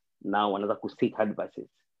house, now wanaanza kuseek advices,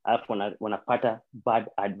 alafu wanapata bad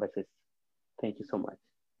advices. Thank you so much.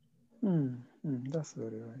 That's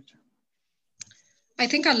very right. I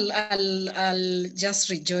think I'll just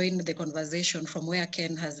rejoin the conversation from where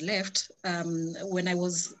Ken has left. When I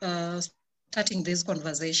was starting this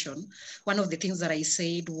conversation, one of the things that I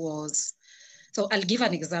said was, so I'll give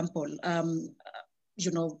an example.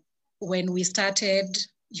 You know, when we started,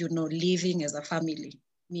 you know, living as a family,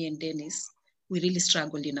 me and Dennis, we really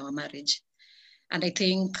struggled in our marriage. And I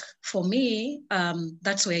think for me,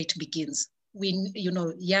 that's where it begins. We, you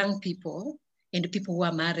know, young people and people who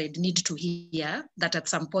are married need to hear that at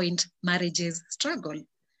some point marriages struggle.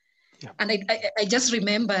 Yeah. And I just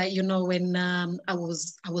remember, you know, when I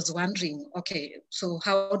was wondering, okay, so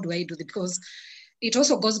how do I do this? Because it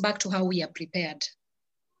also goes back to how we are prepared.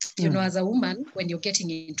 You know, as a woman, when you're getting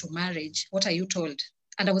into marriage, what are you told?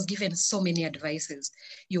 And I was given so many advices.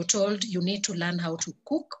 You're told you need to learn how to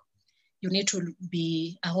cook. You need to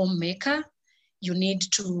be a homemaker. You need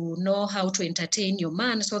to know how to entertain your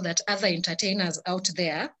man so that other entertainers out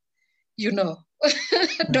there, you know,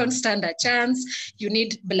 don't stand a chance. You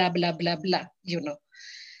need blah, blah, blah, blah, you know.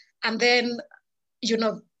 And then, you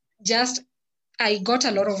know, just I got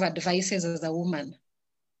a lot of advices as a woman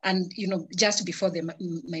and, you know, just before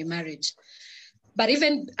my marriage. But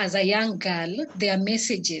even as a young girl, there are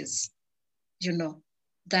messages, you know,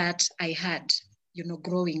 that I had, you know,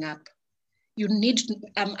 growing up. You need,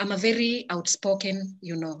 I'm a very outspoken,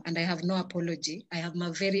 you know, and I have no apology. I am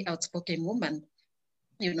a very outspoken woman.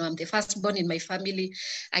 You know, I'm the firstborn in my family.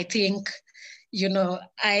 I think, you know,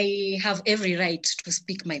 I have every right to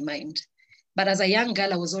speak my mind. But as a young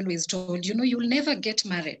girl, I was always told, you know, you'll never get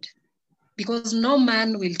married because no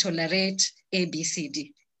man will tolerate A, B, C,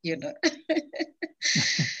 D, you know.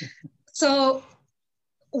 So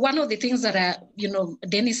one of the things that, you know,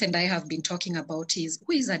 Dennis and I have been talking about is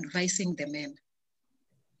who is advising the men.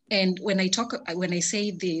 And when I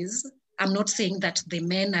say this, I'm not saying that the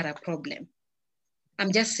men are a problem.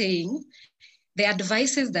 I'm just saying the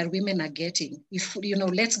advices that women are getting, if, you know,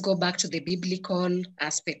 let's go back to the biblical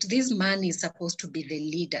aspect. This man is supposed to be the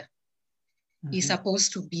leader. He's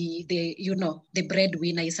supposed to be the, you know, the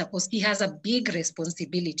breadwinner. He has a big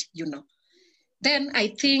responsibility, you know. Then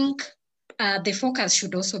I think the focus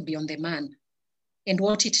should also be on the man and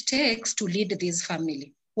what it takes to lead this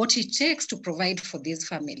family, what it takes to provide for this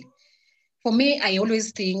family. For me, I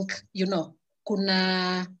always think, you know,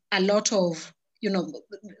 kuna a lot of, you know,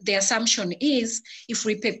 the assumption is if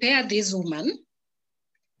we prepare this woman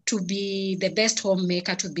to be the best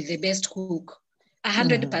homemaker, to be the best cook,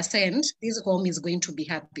 100%, this home is going to be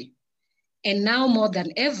happy. And now more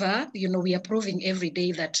than ever, you know, we are proving every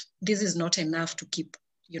day that this is not enough to keep,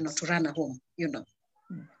 you know, to run a home, you know,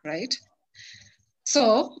 right?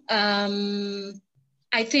 So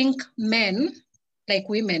I think men, like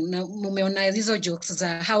women, mumeona hizo jokes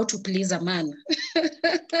za how to please a man.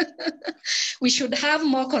 We should have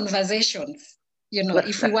more conversations, you know,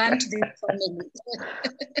 if we want this family.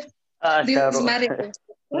 This marriage,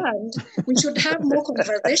 we should have more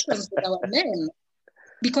conversations with our men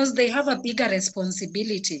because they have a bigger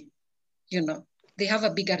responsibility, you know, they have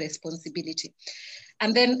a bigger responsibility.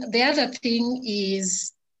 And then the other thing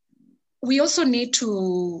is we also need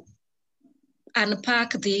to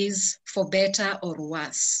unpack this for better or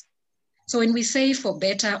worse. So when we say for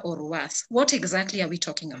better or worse, what exactly are we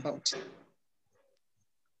talking about?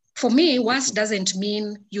 For me, worse doesn't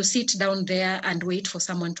mean you sit down there and wait for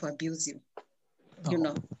someone to abuse you. You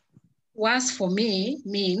know, worse for me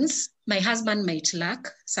means my husband might lack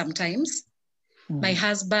sometimes. My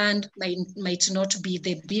husband might not be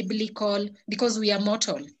the biblical, because we are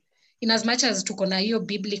mortal. In as much as tuko na hiyo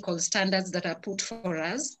biblical standards that are put for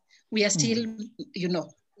us, we are still, you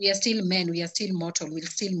know, we are still men, we are still mortal, we'll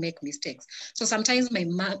still make mistakes. So sometimes my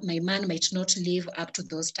man might not live up to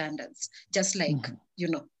those standards, just like, you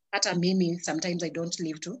know, hata mimi, sometimes I don't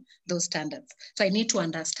live to those standards. So I need to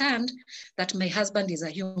understand that my husband is a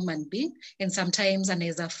human being and sometimes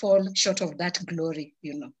anaweza fall short of that glory,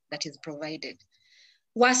 you know, that is provided.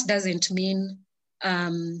 Worse doesn't mean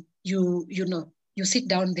you know, you sit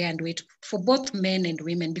down there and wait for both men and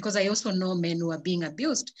women, because I also know men who are being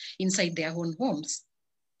abused inside their own homes.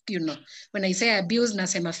 You know, when I say abuse,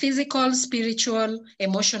 nasema physical, spiritual,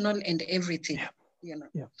 emotional, and everything, you know.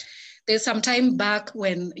 Yeah. There's some time back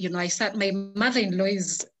when, you know, my mother-in-law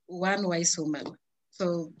is one wise woman.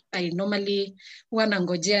 So I normally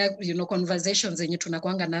wanangojea, you know, conversations zenye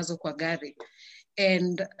tunakuanga nazo kwa gari.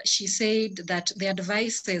 And she said that the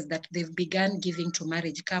advices that they've begun giving to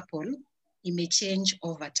marriage couple, it may change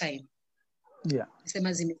over time. Yeah.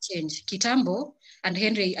 Sema zime change. Kitambo, and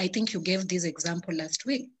Henry, I think you gave this example last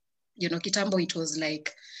week. kitambo it was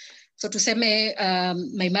like, so tuseme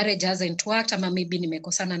my marriage hasn't worked, ama maybe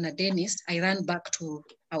nimekosana na Dennis, I ran back to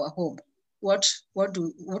our home. What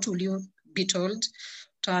will you be told?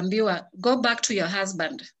 Taambiwa, go back to your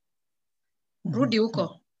husband. Rudi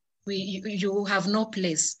huko. You have no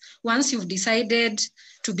place. Once you've decided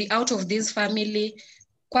to be out of this family,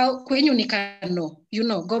 kwenyu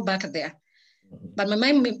nikano, go back there. But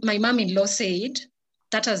my mom-in-law said,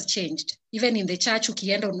 that has changed. Even in the church,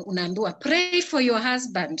 ukienda unaambiwa, pray for your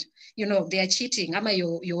husband. They are cheating. Ama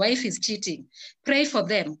your wife is cheating. Pray for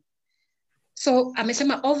them. So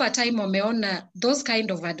amesema over time wameona those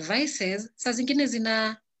kind of advices, saa zingine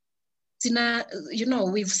zina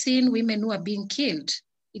we've seen women who are being killed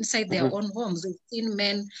inside their own homes. We've seen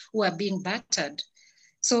men who are being battered.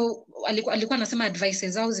 So alikuwa anasema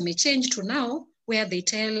advices zao zimechange to now where they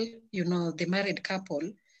tell, the married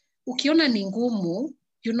couple, ukiona ni ngumu,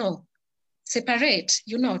 separate,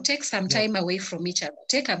 take some time away from each other,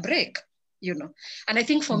 take a break, And I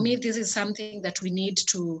think for me, this is something that we need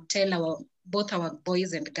to tell both our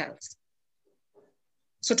boys and girls.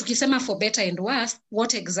 So tukisema for better and worse,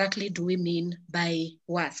 what exactly do we mean by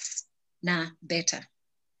worse na better?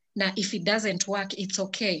 Now, if it doesn't work, it's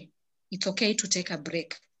okay. It's okay to take a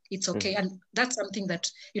break. It's okay. And that's something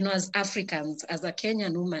that, as Africans, as a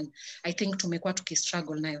Kenyan woman, I think tumekuwa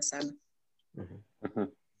tukistruggle nayo sana.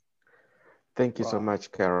 Thank you so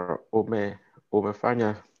much, Carol.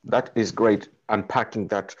 Umefanya, that is great, unpacking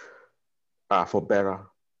that for better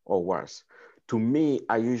or worse. To me,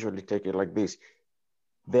 I usually take it like this.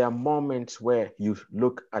 There are moments where you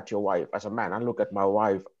look at your wife. As a man, I look at my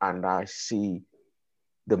wife and I see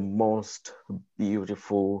the most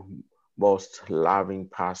beautiful, most loving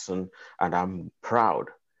person, and I'm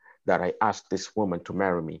proud that I asked this woman to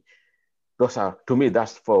marry me. To me,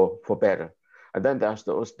 that's for better. And then there's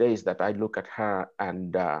those days that I look at her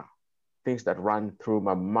and things that run through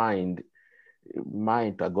my mind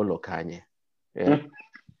tagolokanye. Yeah.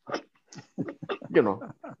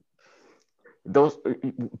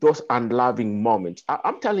 Those unloving moments.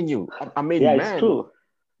 I'm telling you, I mean, yeah, man, it's true.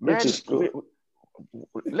 Man, it's true.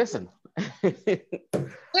 Listen.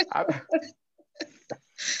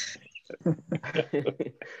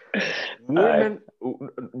 Women,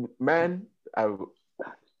 man,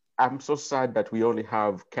 I'm so sad that we only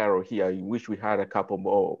have Carol here. I wish we had a couple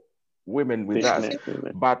more women with us.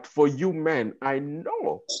 But for you men, I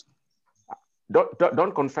know.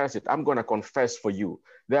 Don't confess it. I'm going to confess for you.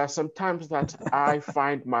 There are some times that I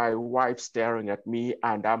find my wife staring at me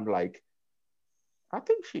and I'm like, I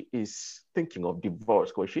think she is thinking of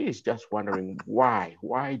divorce because she is just wondering why.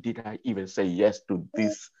 Why did I even say yes to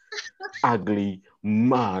this ugly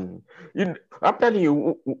man? I'm telling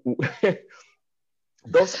you,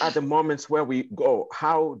 those are the moments where we go,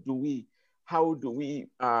 how do we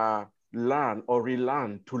learn or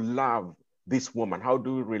relearn to love this woman? How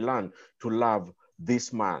do we relearn to love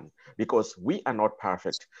this man? Because we are not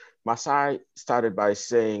perfect. Masai started by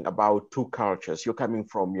saying about two cultures. You're coming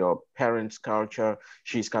from your parents' culture,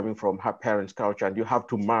 she's coming from her parents' culture, and you have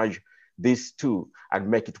to merge these two and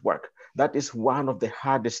make it work. That is one of the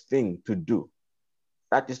hardest things to do.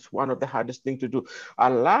 That is one of the hardest things to do. I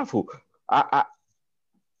love who.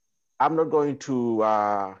 I'm not going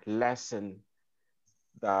to lessen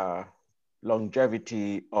the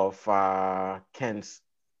longevity of Ken's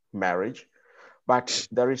marriage, but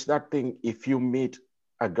there is that thing, if you meet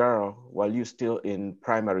a girl while you're still in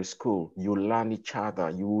primary school, you learn each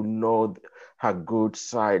other, you know her good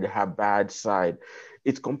side, her bad side.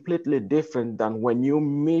 It's completely different than when you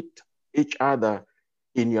meet each other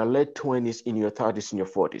in your late 20s, in your 30s, in your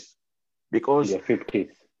 40s. Because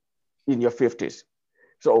in your 50s.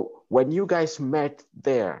 So when you guys met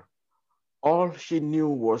there, all she knew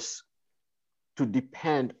was to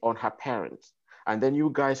depend on her parents. And then you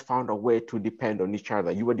guys found a way to depend on each other.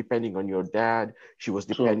 You were depending on your dad, she was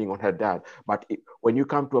depending on her dad. But when you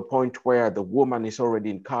come to a point where the woman is already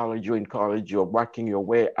in college, you're in college, you're working your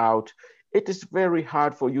way out, it is very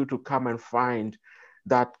hard for you to come and find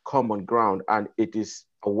that common ground. And it is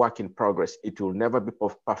a work in progress. It will never be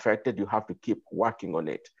perfected. You have to keep working on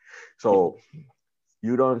it. So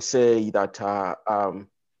you don't say that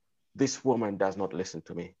this woman does not listen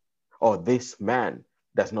to me, or this man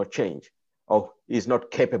does not change, or is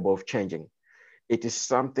not capable of changing. It is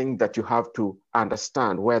something that you have to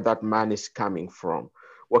understand where that man is coming from.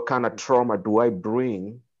 What kind of trauma do I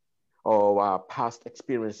bring, or past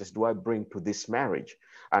experiences do I bring to this marriage?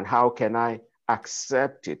 And how can I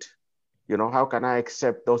accept it? How can I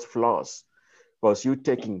accept those flaws? Because you're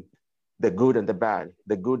taking the good and the bad,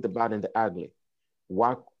 the good, the bad, and the ugly.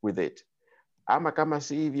 Work with it. Ama kama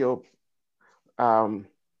si hivyo,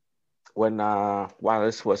 when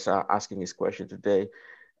Wallace was asking his question today,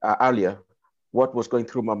 earlier, what was going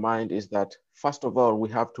through my mind is that, first of all, we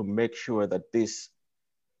have to make sure that this,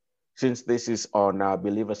 since this is on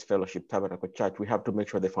Believers Fellowship Tabernacle Church, we have to make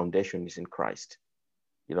sure the foundation is in Christ.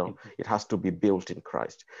 You know, it has to be built in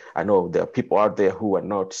Christ. I know there are people out there who are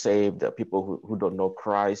not saved. There are people who don't know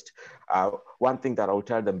Christ. One thing that I will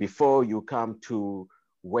tell them, before you come to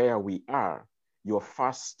where we are, your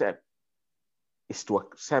first step is to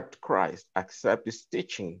accept Christ, accept his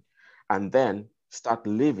teaching, and then start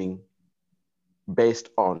living based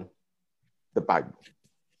on the Bible.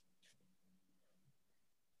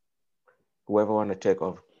 Whoever want to take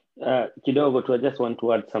over. Kidogo, I just want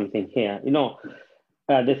to add something here. You know,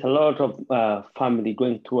 there's a lot of family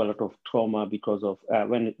going through a lot of trauma because of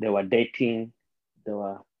when they were dating, they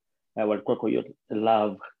were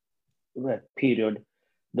love period.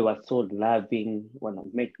 They were so loving, want to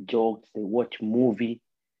make jokes, they watch movie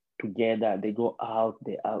together, they go out,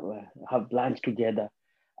 they have lunch together.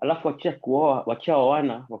 Alafu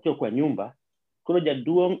wakiaoana, wakiwa kwa nyumba, kuna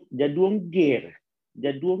jaduong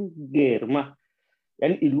ger ma,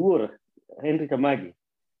 yani iluor, Henry Kamagi.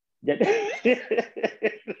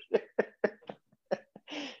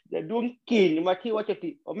 Jaduong kin, maki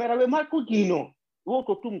wachati, omera we marko gino,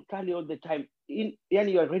 woko tu mkali all the time,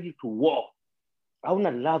 yani you are ready to war.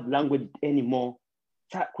 Hauna love language anymore.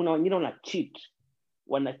 Kuna wengine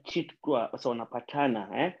wana cheat kwa so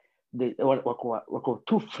wanapatana wako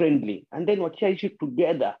too friendly, and then wakiishi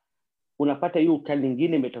together unapata hiyo ukali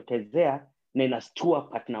nyingine imetokezea na inastua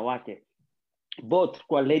partner wake. Both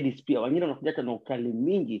kwa ladies pia wengine wanakuja na ukali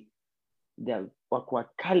mingi, wako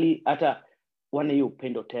wakali hata wana hiyo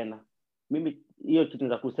upendo tena. Mimi hiyo kitu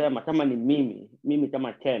za kusema kama ni mimi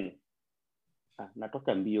kama Ken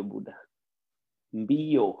natoka mbio buda.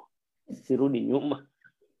 Mbio, sirudi nyuma.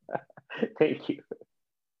 Thank you.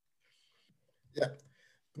 Yeah,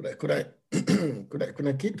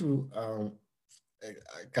 kuna kitu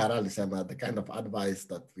Kara alisema, the kind of advice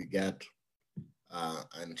that we get,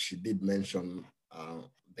 and she did mention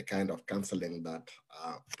the kind of counseling that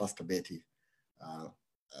Pastor Betty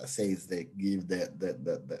says they give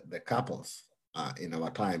the couples in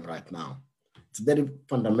our time right now. It's very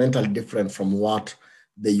fundamentally different from what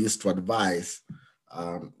they used to advise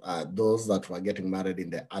those that were getting married in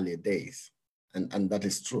the early days. And that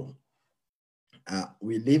is true.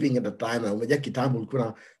 We're living at a time,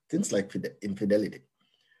 and things like infidelity.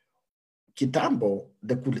 Kitambo,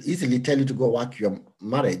 they could easily tell you to go work your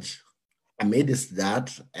marriage amidst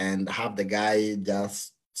that and have the guy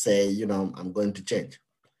just say, you know, I'm going to change.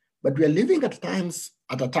 But we are living at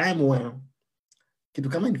a time where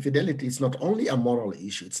infidelity is not only a moral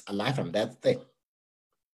issue, it's a life and death thing.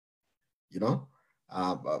 You know?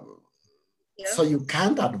 So you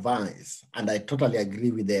can't advise, and I totally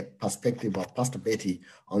agree with the perspective of Pastor Betty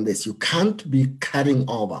on this. You can't be carrying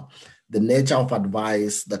over the nature of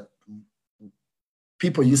advice that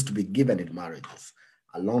people used to be given in marriages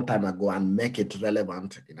a long time ago and make it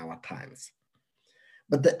relevant in our times.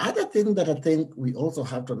 But the other thing that I think we also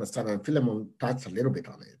have to understand, and Philemon touched a little bit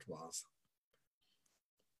on it, was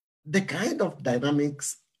the kind of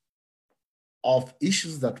dynamics of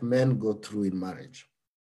issues that men go through in marriage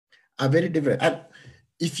are very different. And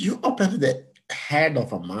if you open the head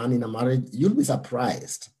of a man in a marriage, you'll be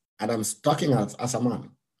surprised. And I'm talking as a man.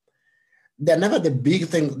 They're never the big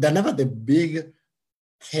thing. They're never the big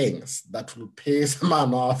things that will piss a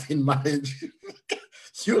man off in marriage.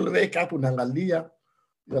 You'll wake up unangalia.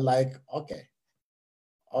 You're like, okay.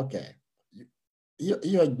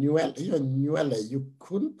 You're nywele. You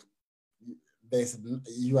couldn't.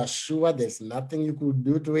 You are sure there's nothing you could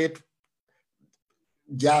do to it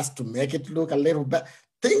just to make it look a little better.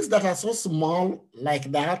 Things that are so small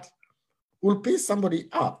like that will piss somebody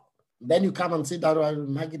off. Then you come and sit down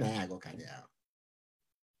and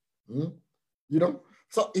you know,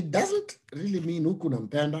 so it doesn't really mean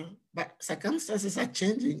ukunampenda, but circumstances are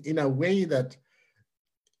changing in a way that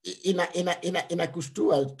in a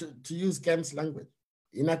kushtua, to use Ken's language,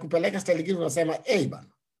 inakupeleka style gani unasema hey bana.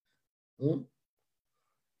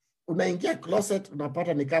 Unaingia closet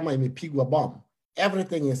unapata ni kama imepigwa bomb.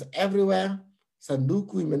 Everything is everywhere.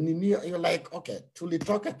 Sanduku imeninio. You're like, okay,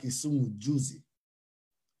 tulitoka Kisumu juzi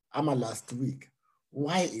ama last week.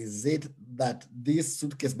 Why is it that this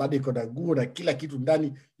suitcase bado iko na nguo na kila kitu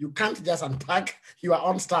ndani? You can't just unpack your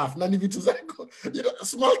own stuff. Nani vitu zako? You know,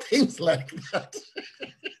 small things like that.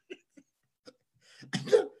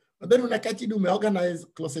 But then unakaa chini umeorganize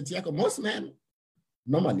closet yako. Most men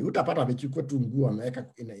normally utapata amechukua tu nguo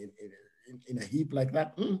ameweka in a heap like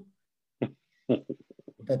that.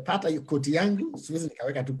 Utapata koti yangu siwezi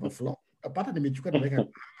nikaweka tu kwa floor. pata nimechukua nimeweka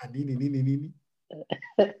nini.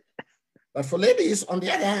 But for ladies, on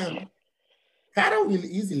the other hand, Kara will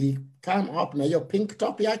easily come up na hiyo pink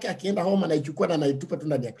top yake, akienda home anaichukua na anaitupa tu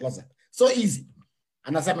ndani ya closet. So easy.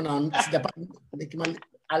 Anasema na sijapata,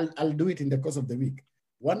 I'll do it in the course of the week.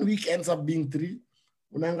 1 week ends up being 3.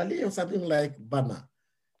 Unaangalia something like Bana.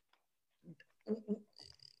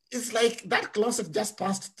 It's like that closet just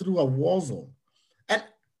passed through a war zone. And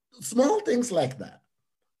small things like that,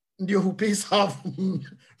 who pays off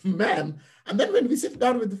men. And then when we sit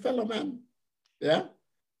down with the fellow men, yeah,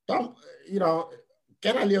 Tom,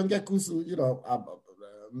 Ken aliongea kuhusu,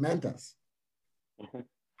 mentors. Mhm.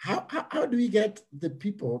 How do we get the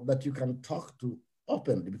people that you can talk to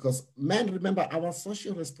openly? Because men, remember, our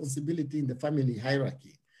social responsibility in the family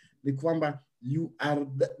hierarchy, ni kwamba you are,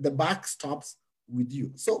 the buck stops with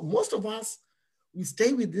you. So most of us, we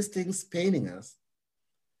stay with these things paining us,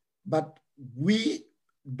 but we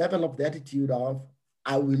develop the attitude of,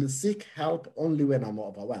 I will seek help only when I'm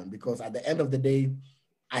overwhelmed, because at the end of the day,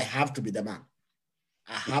 I have to be the man.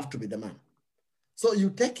 I have to be the man. So you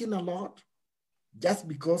take in a lot just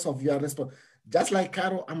because of your response. Just like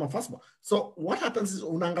Caro, I'm a firstborn. So what happens is,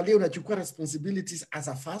 unaangalia unachukua responsibilities as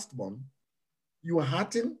a firstborn, you are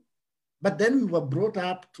hurting, but then we were brought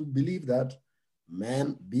up to believe that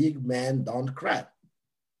big men don't cry.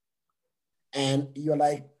 And you're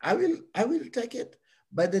like, I will take it.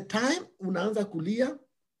 By the time unaanza kulia,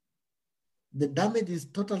 the damage is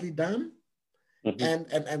totally done.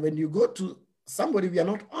 Mhm. And when you go to somebody, we are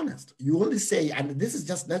not honest. You only say, and this is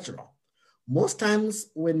just natural. Most times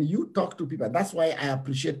when you talk to people, that's why I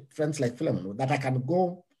appreciate friends like Philemon, that I can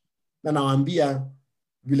go na nawaambia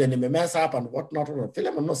vile nime mess up and whatnot.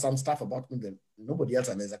 Philemon knows some stuff about me that nobody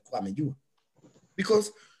else anaweza kuwa amejua.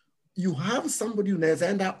 Because you have somebody unaweza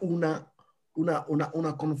enda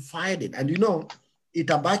una confide in, and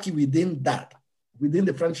itabaki within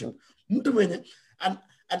the friendship. Mtu mwenye, and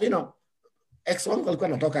ex wangu alikuwa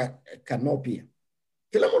anatoka Kano pia.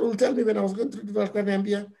 Philemon will tell me when I was going through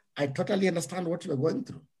the I totally understand what you are going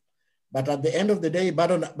through. But at the end of the day,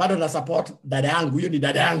 bado na support dada yangu, hiyo ni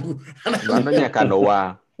dada yangu.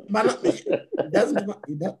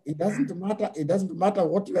 It doesn't matter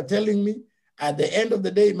what you are telling me. At the end of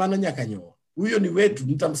the day, mananya kanyo. Huyo ni wetu,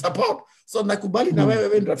 nitamsupport. So nakubali na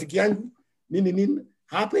wewe ni rafiki yangu. Nini.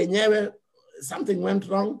 Hapa yenyewe, something went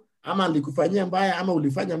wrong. Ama alikufanyia mbaya, ama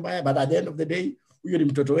ulifanya mbaya. But at the end of the day, huyo ni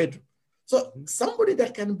mtoto wetu. So somebody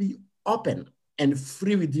that can be open and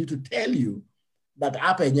free with you to tell you that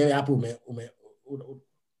hapa yenyewe hapo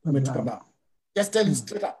umetupa bao. Just tell you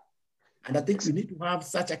straight up. And I think we need to have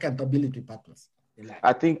such accountability partners.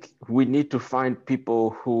 I think we need to find people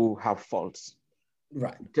who have faults.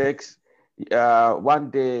 Right. It takes,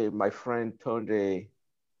 one day my friend Tonde,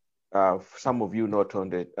 some of you know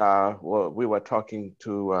Tonde, we were talking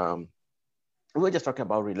to, we were just talking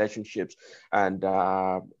about relationships, and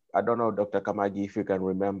I don't know, Dr. Kamagi, if you can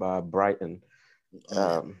remember Brighton.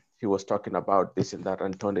 He was talking about this and that,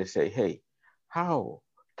 and Tonde say, hey, how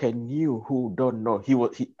can you who don't know,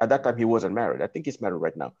 at that time he wasn't married. I think he's married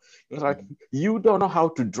right now. He was like, you don't know how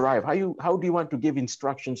to drive. How do you want to give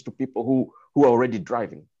instructions to people who are already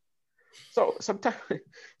driving? So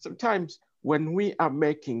sometimes when we are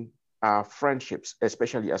making friendships,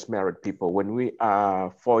 especially as married people, when we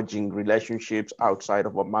are forging relationships outside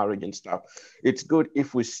of our marriage and stuff, it's good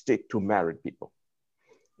if we stick to married people.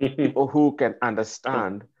 People who can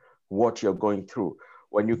understand what you're going through.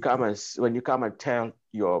 When you come and tell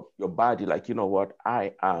your body, like, you know what,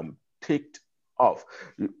 I am ticked off.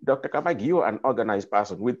 Dr. Kamagi, you're an organized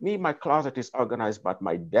person. With me, my closet is organized, but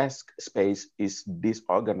my desk space is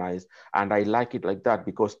disorganized. And I like it like that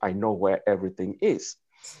because I know where everything is.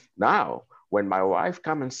 Now, when my wife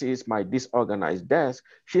comes and sees my disorganized desk,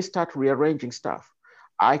 she starts rearranging stuff.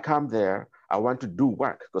 I come there, I want to do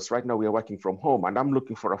work because right now we are working from home and I'm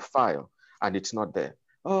looking for a file and it's not there.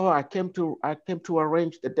 Oh, I came to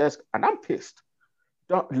arrange the desk and I'm pissed.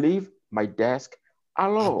 Don't leave my desk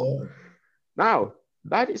alone. Now,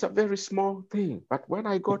 that is a very small thing, but when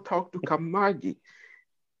I go talk to Kamagi,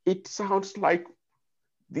 it sounds like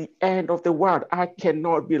the end of the world. I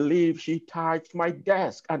cannot believe she touched my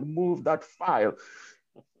desk and moved that file.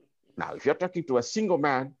 Now, if you're talking to a single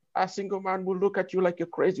man will look at you like you're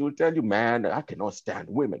crazy, will tell you, man, I cannot stand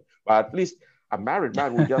women. But at least a married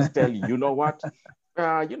man will just tell you, you know what?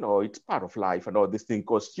 It's part of life and all this thing,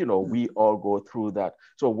 because, we all go through that.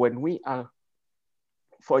 So when we are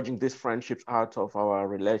forging these friendships out of our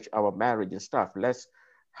marriage and stuff, let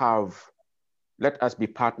us be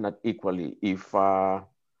partnered equally. If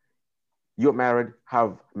you're married,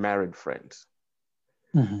 have married friends.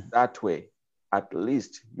 That way, at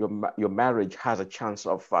least your marriage has a chance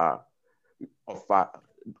of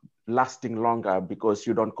lasting longer, because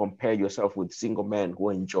you don't compare yourself with single men who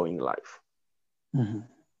are enjoying life. Mm-hmm.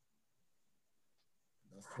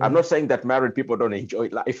 I'm not saying that married people don't enjoy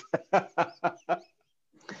life.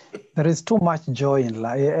 There is too much joy in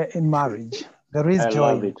life, in marriage. There is joy.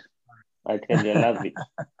 I love it. I tell you, I love it.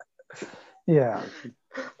 Yeah.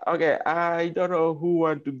 Okay, I don't know who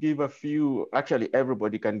want to give a few. Actually,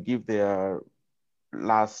 everybody can give their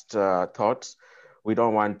last thoughts. We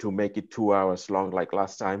don't want to make it 2 hours long like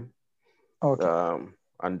last time. Okay.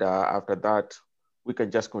 And after that, we can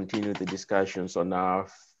just continue the discussions on our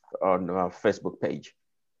Facebook page.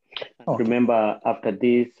 Okay. Remember, after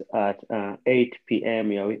this at 8 p.m.,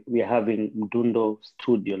 we are having Mdundo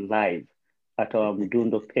Studio live at our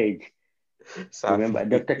Mdundo page. Remember,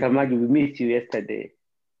 Dr. Kamagi, we missed you yesterday.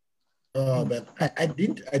 Oh, but I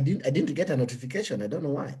didn't get a notification. I don't know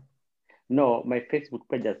why. No, my Facebook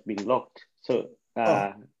page has been locked. So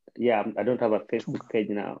yeah, I don't have a Facebook page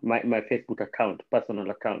now. My Facebook account, personal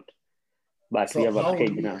account. But so we have a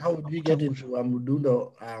page now. How would we get into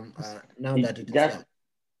Mdundo now that it is locked?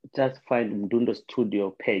 Just find Mdundo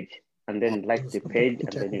Studio page and then like the page,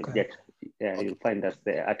 and then you get you'll find us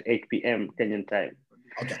there at 8 p.m. Kenyan time.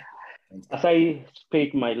 Okay. As I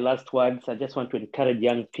speak my last words, I just want to encourage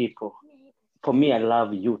young people. For me, I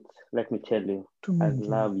love youth. Let me tell you, I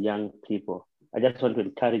love young people. I just want to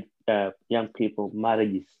encourage young people.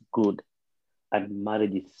 Marriage is good, and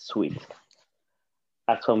marriage is sweet.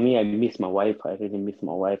 As for me, I miss my wife. I really miss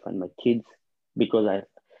my wife and my kids, because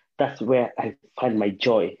that's where I find my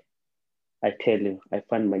joy. I tell you, I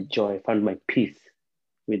find my joy. I find my peace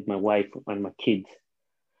with my wife and my kids.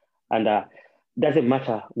 And doesn't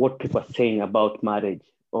matter what people are saying about marriage.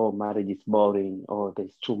 Oh, marriage is boring. Oh,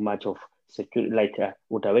 there's too much of security. Like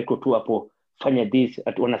utaweko tu hapo, fanya this.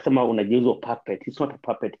 Wanasema unageuzwa puppet. It's not a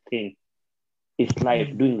puppet thing. It's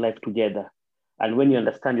life, doing life together. And when you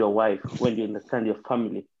understand your wife, when you understand your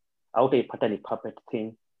family, hautaipata ni puppet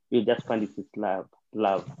thing. You just find it is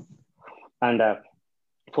love. And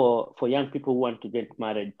for young people who want to get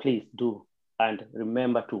married, please do. And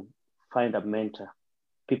remember to find a mentor.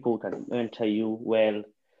 People can mentor you well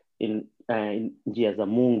in njia za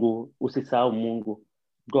Mungu. Usisahau Mungu.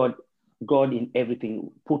 God in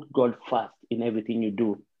everything. Put God first in everything you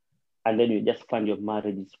do. And then you just find your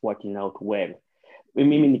marriage is working out well.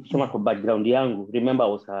 Mimi nikisema kwa background yangu, remember I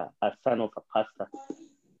was a son of a pastor.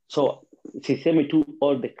 So sisemi tu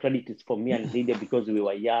all the credit is for me and Lydia because we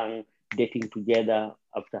were young, dating together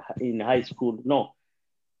in high school. No,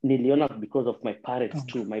 niliona because of my parents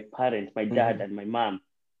too. My parents, my dad and my mom.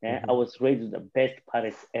 I was raised with the best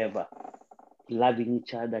parents ever. Loving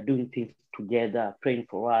each other, doing things together, praying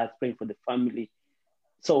for us, praying for the family.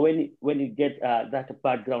 So when you get that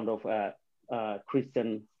background of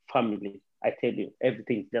Christian family, I tell you,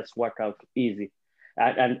 everything just work out easy.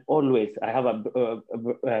 And always, I have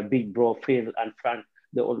a big bro, Phil and Frank.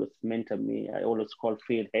 They always mentor me. I always call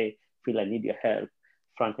Phil, hey, Phil, I need your help.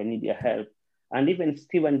 Frank, I need your help. And even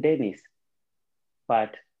Steve and Dennis.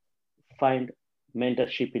 But find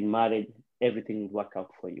mentorship in marriage, everything will work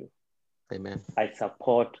out for you. Amen. I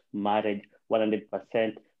support marriage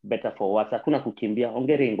 100%, better for us. Hakuna kukimbia,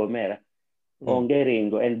 ongeringo mera.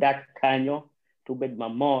 Ongeringo. And that kanyo, to bed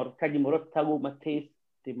mamor, kaji morot tagu mates,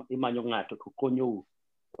 imanyo ngato, kukonyo.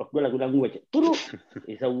 Okgola gula ngweche. Puru,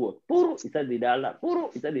 isa uo. Puru, isa di dala. Puru,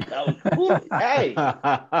 isa di town. Puru, hey.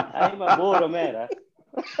 Ay maboro mera.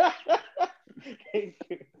 Thank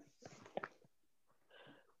you.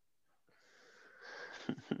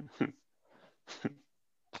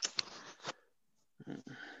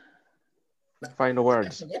 Final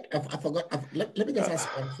words. I forgot. Let me just ask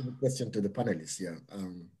a question to the panelists here.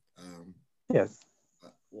 Yes.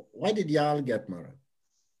 Why did y'all get married?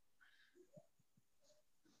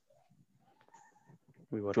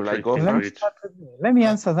 Let me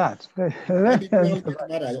answer that. Why did y'all get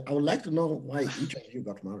married? I would like to know why each of you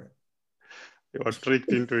got married. You were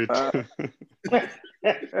tricked into it.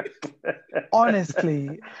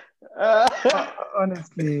 Honestly,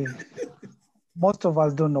 most of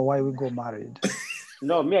us don't know why we got married.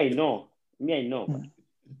 No, me I know.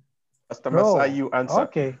 Pastor Masai, you answer.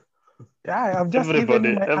 Okay. Yeah, I've just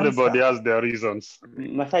everybody has their reasons.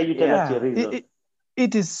 Masai, you tell us your reasons.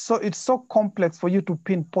 It's so complex for you to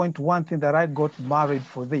pinpoint one thing that I got married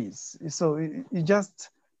for this. So you just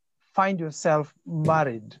find yourself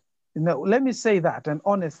married. Let me say that, and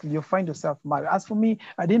honestly, you find yourself married. As for me,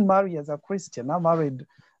 I didn't marry as a Christian. I married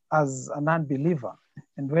as an unbeliever.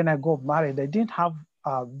 And when I got married, I didn't have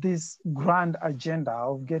this grand agenda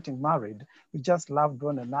of getting married. We just loved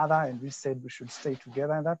one another, and we said we should stay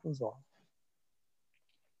together, and that was all.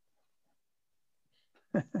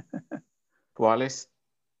 Wallace?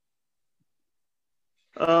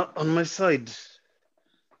 On my side,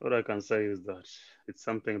 what I can say is that it's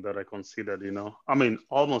something that I considered, you know. I mean,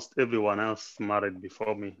 almost everyone else married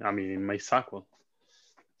before me. I mean, in my circle.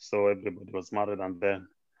 So everybody was married, and then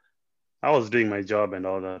I was doing my job and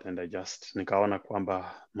all that, and I just nikaona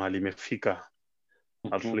kwamba mali imefika,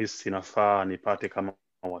 at least inafaa nipate kama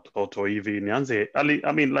watoto hivi nianze. I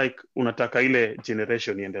mean, like unataka ile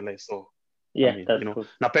generation iendelee. So yeah, I mean, that's you know, good.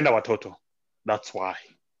 napenda watoto. That's why.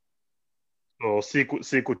 So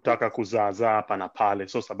sikutaka kuzaazaa hapa na pale.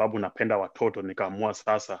 So sababu napenda watoto nikaamua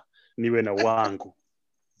sasa niwe na wangu.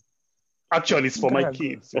 Actually, it's for my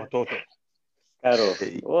kids, watoto. Carol,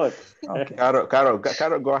 what? Okay.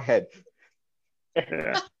 Carol, go ahead.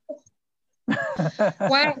 Yeah.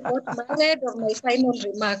 Why I got married or my final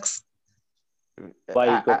remarks? Why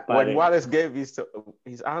you got When married? Wallace gave his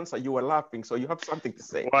answer, you were laughing, so you have something to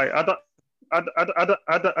say. Why? Hata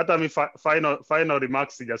mi final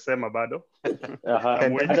remarks sijasema bado.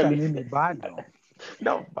 Hata mimi bado.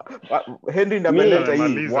 No, Henry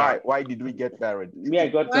Nameleta, why did we get married? Me, I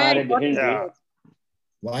got married, Henry. Yeah.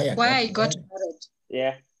 Why I got married?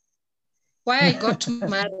 Yeah. Why I got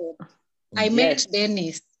married? I met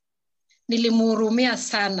Dennis. Nilimhurumia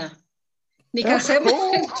sana. Nikasema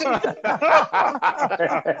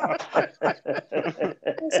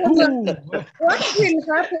what will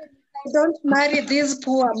happen if I don't marry this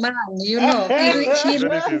poor man, you know? Dennis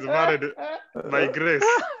is married by grace.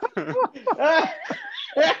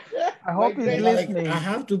 I hope he's listening. I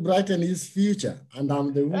have to brighten his future, and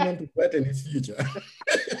I'm the woman to brighten his future.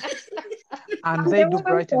 And they do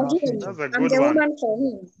brighten our future. That's a I'm good the one. woman for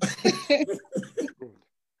him.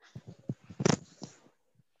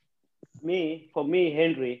 For me,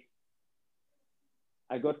 Henry,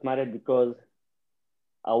 I got married because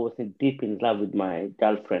I was deep in love with my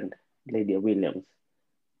girlfriend, Lydia Williams.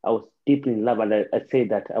 I was deep in love, and I said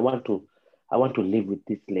that I want to live with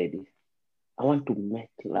this lady. I want to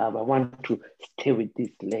make love. I want to stay with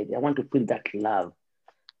this lady. I want to feel that love.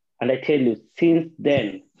 And I tell you, since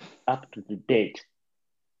then, up to the date,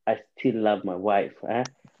 I still love my wife,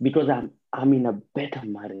 because I'm in a better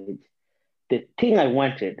marriage. The thing I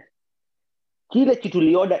wanted, kile kitu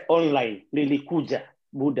ulioda online nilikuja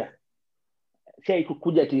Buddha. Si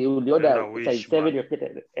kukuja ti ulioda size 7 yopita.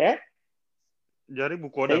 Jaribu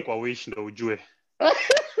kuoda kwa wish ndo ujue.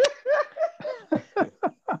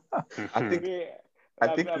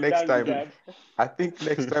 I think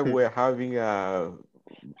next time we're having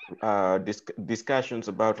discussions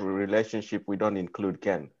about relationship, we don't include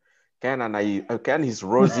Ken. Ken is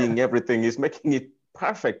rosying everything. He's making it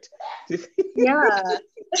perfect. Yeah.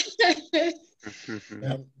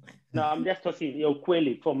 No, I'm just talking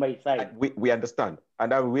kweli from my side. We understand,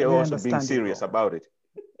 and we're also being serious about it.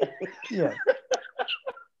 Yeah.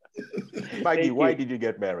 Maggie, why did you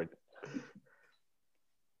get married?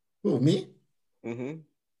 Who, me? Mm-hmm.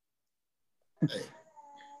 Hey.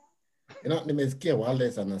 You know, nimesikia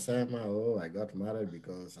Wallace anasema, I got married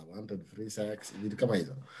because I wanted free sex. Kama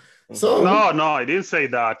hizo. So No, I didn't say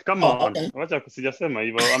that. Come on. Wacha kusijasema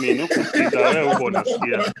hivyo. I mean, ukusikiza wewe uko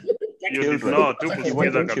unasikia. You did not.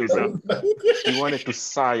 Ukusikiza kabisa. He wanted to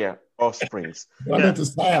sire offsprings. He wanted to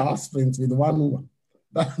sire offsprings with one woman.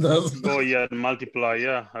 Go and multiply.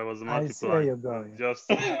 Yeah, I was multiplying. I see where you're going. Just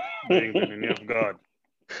doing the meaning of God.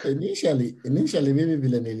 Initially, maybe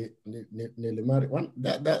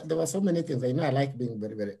there were so many things. I know I like being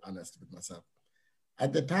very, very honest with myself.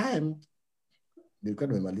 At the time, nilikuwa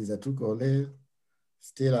nimemaliza tu kole,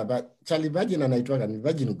 still about Charlie Virgin anaitwaga ni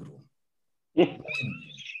virgin groom.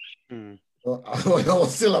 So I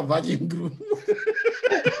was still a virgin groom.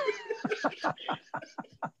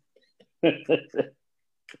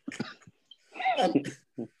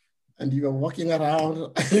 and you were walking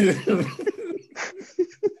around.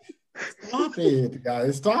 Stop it,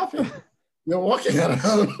 guys. Stop it. You're walking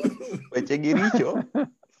around.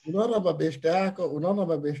 Unaona mabeshte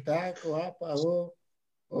yako hapa,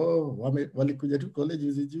 walikuja tu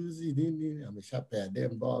college juzi nini, ameshapea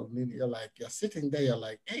damn ball nini. You're sitting there, you're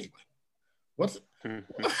like, hey, what's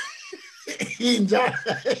he enjoy?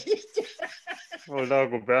 Unataka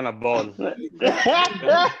kupeana ball.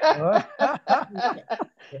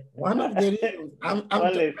 One of the reasons,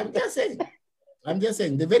 I'm just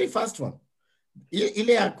saying, the very first one,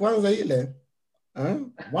 ile ya kwanza ile,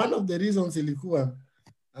 one of the reasons ilikuwa,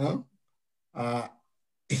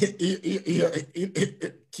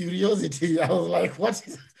 curiosity. I was like, what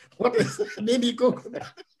is nini koko?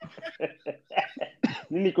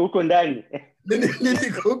 Nini koko ndani?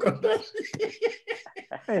 Nini koko ndani?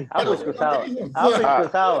 We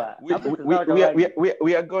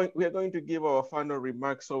are going to give our final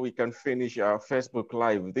remarks so we can finish our Facebook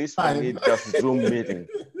Live. This we need just Zoom meeting.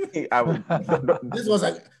 This was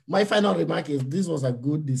my final remark is this was a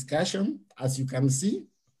good discussion, as you can see.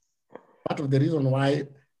 Part of the reason why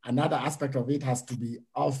another aspect of it has to be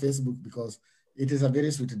our Facebook, because it is a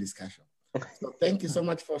very sweet discussion. So thank you so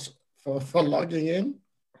much for logging in.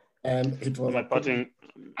 And it was my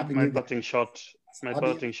parting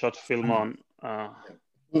shot film on.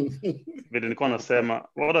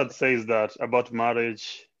 What I'd say is that about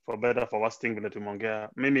marriage, for better, for worse thing, vile tumeongea,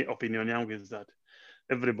 mimi opinion yangu is that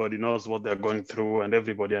everybody knows what they're going through and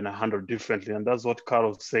everybody ana handle differently. And that's what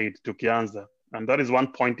Carol said tukianza. And that is one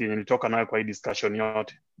point nilitoka nayo kwa hii discussion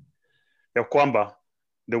yote. Ya kwamba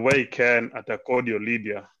the way Ken attacked your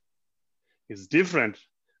leader is different.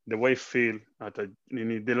 The way Phil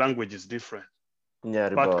the language is different. Yeah,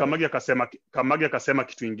 but Kamagi akasema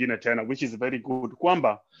kitu ingine tena, which is very good.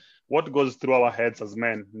 Kwamba what goes through our heads as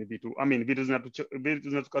men ni vitu, vitu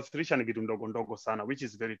zinatukasirisha ni vitu ndogo ndogo sana, which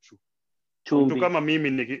is very true.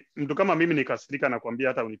 Mtu kama mimi nikasirika na kuambia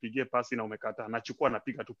hata unipigie pasi na umekata, nachukua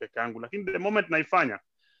napiga tu peke yangu, lakini the moment naifanya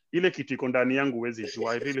ile kitu iko ndani yangu huwezi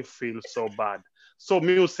jua. I really feel so bad. So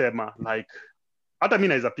mimi usema like hata mimi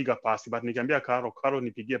naweza piga pasi, but nikiambia Carol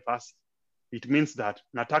nipigie pasi, it means that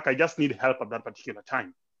I just need help at that particular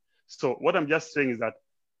time. So what I'm just saying is that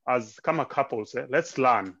as kama couples, let's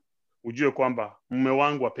learn. Ujue kwamba mume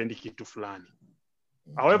wangu apendi kitu fulani.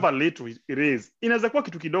 However little it is, inaweza kuwa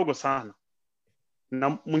kitu kidogo sana.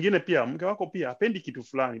 Na mwingine pia, mke wako pia apendi kitu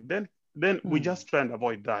fulani. Then we just try and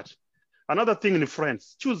avoid that. Another thing ni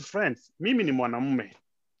friends. Choose friends. Mimi ni mwanamume.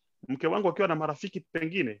 Mke wangu akiwa na marafiki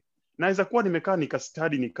pengine, naweza kuwa nimekaa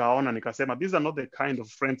nikastudy nikaona nikasema these are not the kind of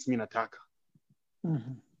friends mimi nataka.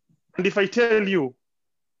 And if I tell you,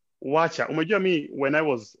 wacha, umejua mi when I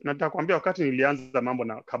was, natakwambia wakati nilianza mambo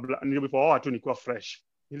na kabla before watu nilikuwa fresh,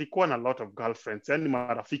 nilikuwa na lot of girlfriends, yani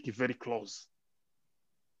marafiki very close,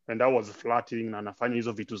 and I was flirting na nafanya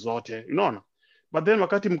hizo vitu zote, unaona. But then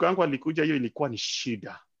wakati mke wangu alikuja, hiyo ilikuwa ni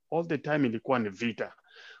shida all the time, ilikuwa ni vita.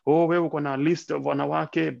 Oh, wewe uko na list of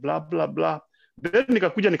wanawake blah blah blah. Then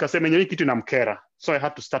nikakuja nikasema yenyewe kitu inamkera, so I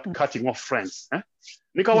had to start cutting off friends.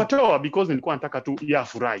 Nikawatoa because nilikuwa nataka tu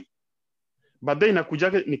furahi. But then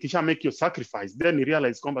nakujaga nikisha make your sacrifice, then ni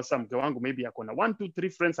realize kwamba sasa mke wangu maybe yako na 1 2 3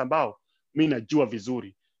 friends ambao mimi najua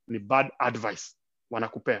vizuri ni bad advice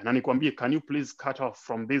wanakupea, na nikwambie can you please cut off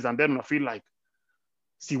from this, and then una feel like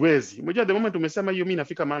siwezi. Umejua the moment umesema hiyo, mimi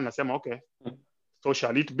nafika mahali nasema okay, so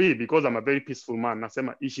shall it be, because I'm a very peaceful man.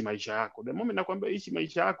 Nasema ishi maisha yako. The moment nakwambia ishi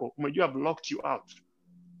maisha yako, umejua I've locked you out.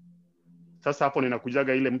 Sasa hapo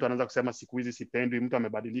ninakujaga ile mtu anaanza kusema siku hizi sipendwi, mtu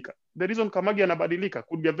amebadilika. The reason Kamagi anabadilika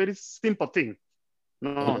could be a very simple thing.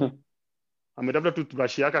 No. Ametafuta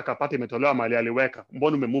toothbrush yake akapata imetolewa mahali aliweka.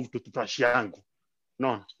 Mbona umemove toothbrush yangu?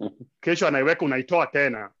 No. Kesho anaiweka unaitoa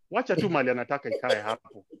tena. Wacha tu mahali anataka ikae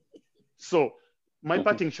hapo. So, my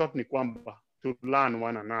parting shot ni kwamba to learn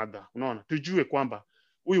one another. Unaona? Tujue kwamba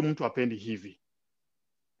huyu mtu apendi hivi.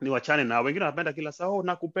 Ni wachane na wengine wanapenda kila saa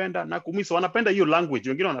nakupenda nakumisa, wanapenda hiyo language,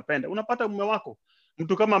 wengine wanapenda. Unapata mume wako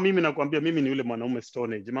mtu kama mimi, nakwambia mimi ni yule mwanaume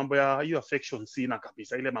stone age, mambo ya hiyo affection sina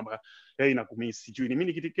kabisa, ile mambo ya inakumisi sijui ni mimi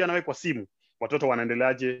nikitikia nawe kwa simu watoto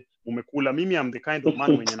wanaendeleaje, umekula. Mimi am the kind of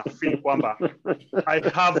man mwenye na feel kwamba I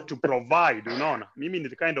have to provide, unaona. Mimi ni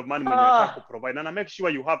the kind of man mwenye nataka ku provide, and I make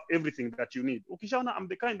sure you have everything that you need. Ukishaona I'm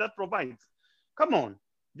the kind that provides, come on,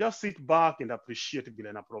 just sit back and appreciate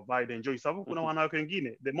vile na provide, enjoy. Sababu kuna wanawake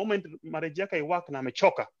wengine the moment marriage yake iwork na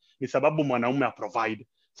amechoka ni sababu mwanaume a provide.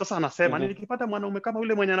 Sasa anasema nikipata mwanaume kama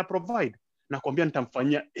yule mwenye ana provide, nakwambia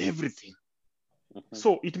nitamfanyia everything.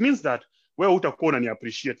 So it means that wewe utakuwa unani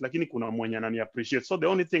appreciate, lakini kuna mwenye anani appreciate. So the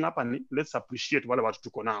only thing hapa ni let's appreciate wale watu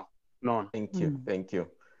tuko nao. Unaona? Thank you.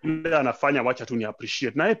 Yule anafanya wacha tu ni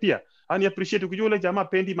appreciate. Na yeye pia ani appreciate. Ukijua yule jamaa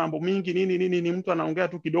pendi mambo mingi nini ni mtu anaongea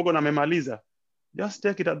tu kidogo na amemaliza. Just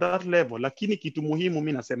take it at that level. Lakini kitu muhimu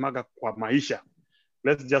mimi nasemaga kwa maisha,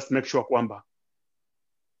 let's just make sure kwamba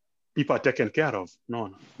people are taken care of.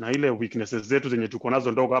 No. Na ile weaknesses zetu zenye tuko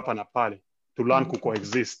nazo ndogo hapa na pale, to learn to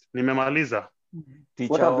coexist. Nimemaliza.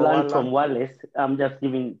 What I've learned from Wallace, I'm just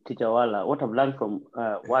giving Teacher Wala. What I've learned from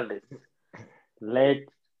Wallace, let's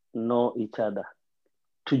know each other.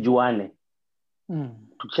 Tujuane.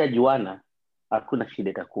 Tukishajuana, hakuna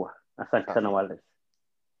shida itakuwa. Asante sana Wallace.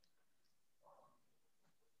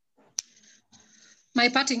 My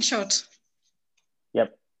parting shot.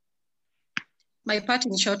 Yep. My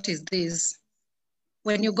parting shot is this.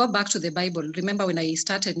 When you go back to the Bible, remember when I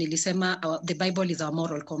started, nilisema the Bible is our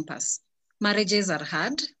moral compass. Marriages are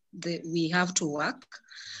hard. We have to work.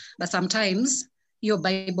 But sometimes hiyo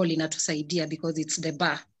Bible inatusaidia because it's the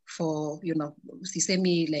bar for,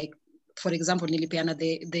 sisemi like, for example, nilipeana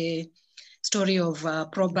the story of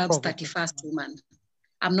Proverbs 31st woman.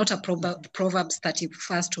 I'm not a Proverbs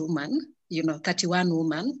 31st woman, 31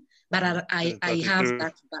 woman, but I have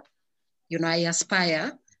that, I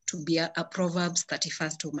aspire to be a Proverbs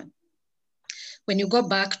 31st woman. When you go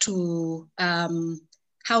back to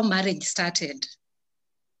how marriage started,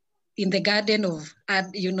 in the Garden of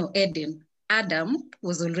Eden, Adam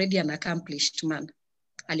was already an accomplished man.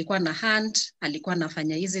 Alikuwa na hunt, alikuwa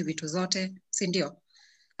nafanya hizi vitu zote, si ndio?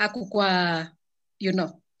 Hakukuwa,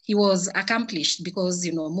 he was accomplished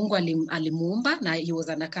because, Mungu alimuumba na he was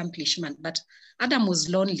an accomplished man. But Adam was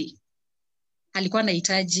lonely. Alikuwa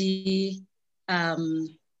anahitaji a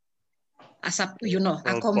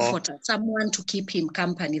comforter, someone to keep him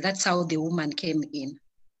company. That's how the woman came in.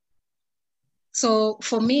 So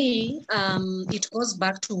for me, it goes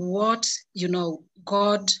back to what,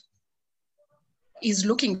 God is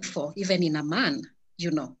looking for, even in a man,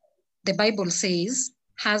 The Bible says,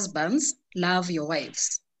 husbands, love your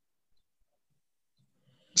wives,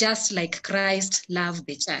 just like Christ loved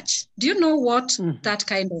the church. Do you know what that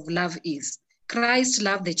kind of love is? Christ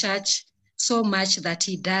loved the church so much that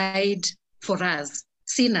he died for us,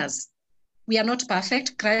 sinners. We are not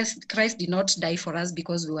perfect. Christ did not die for us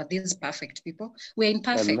because we were these perfect people. We're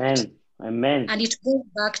imperfect. Amen. And it goes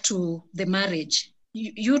back to the marriage.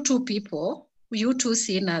 You two people, you two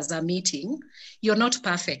sinners are meeting. You're not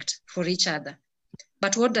perfect for each other.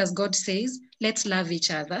 But what does God say? Let's love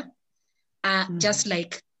each other, just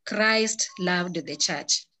like Christ loved the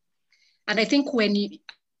church. And I think when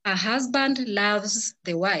a husband loves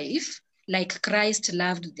the wife, like Christ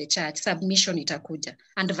loved the church, submission itakuja,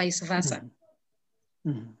 and vice versa.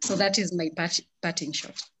 So that is my parting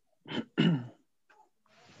shot.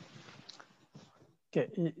 Okay,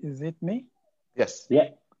 is it me? Yes. Yeah.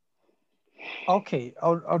 Okay,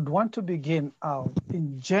 I'd want to begin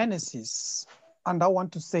in Genesis, and I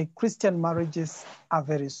want to say Christian marriages are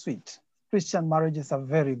very sweet. Christian marriages are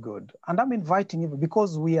very good. And I'm inviting you,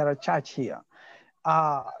 because we are a church here,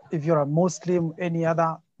 if you're a Muslim, any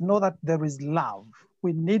other, know that there is love.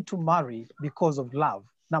 We need to marry because of love.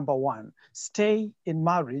 Number one, stay in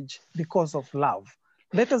marriage because of love.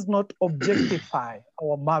 Let us not objectify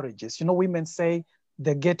our marriages. Women say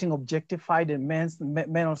they're getting objectified, and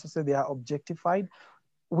men also say they are objectified.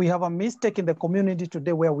 We have a mistake in the community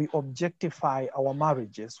today where we objectify our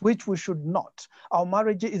marriages, which we should not. Our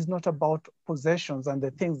marriage is not about possessions and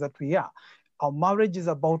the things that we are. Our marriage is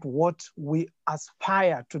about what we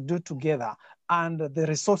aspire to do together, and the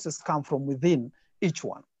resources come from within each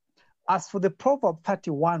one. As for the Proverb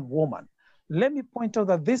 31 woman, let me point out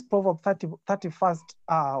that this Proverb 31st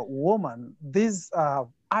woman, this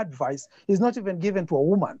advice is not even given to a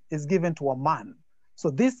woman, it's given to a man. So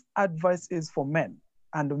this advice is for men,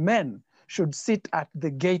 and men should sit at the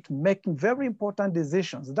gate making very important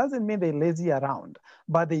decisions. It doesn't mean they're lazy around,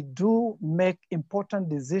 but they do make important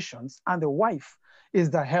decisions, and the wife is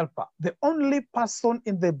the helper. The only person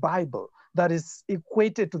in the Bible that is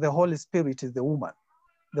equated to the Holy Spirit is the woman.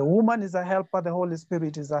 The woman is a helper, the Holy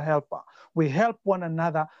Spirit is a helper. We help one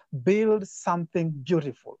another build something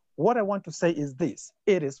beautiful. What I want to say is this: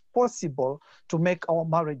 it is possible to make our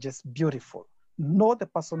marriages beautiful. Know the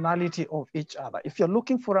personality of each other. If you're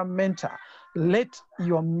looking for a mentor, let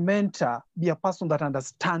your mentor be a person that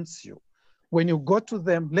understands you. When you go to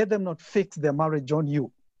them, let them not fix their marriage on you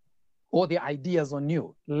or the ideas on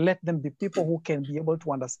you. Let them be people who can be able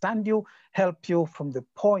to understand you, help you from the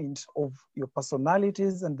point of your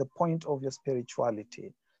personalities and the point of your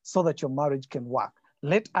spirituality, so that your marriage can work.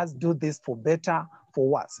 Let us do this for better, for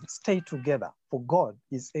worse. Stay together, for God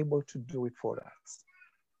is able to do it for us.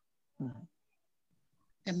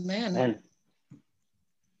 Amen.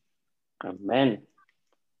 Amen.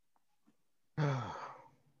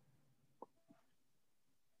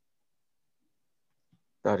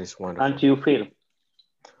 That is wonderful. And you feel?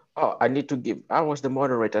 Oh, I was the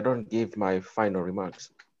moderator. I don't give my final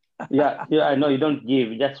remarks. Yeah, I know you don't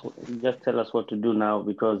give. Just tell us what to do now,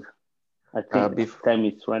 because I think time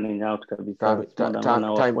is running out.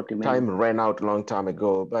 Time ran out a long time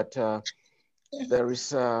ago, but there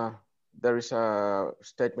is a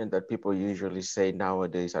statement that people usually say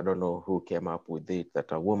nowadays. I don't know who came up with it,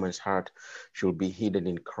 that a woman's heart should be hidden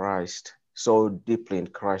in Christ, so deeply in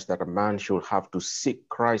Christ that a man should have to seek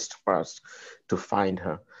Christ first to find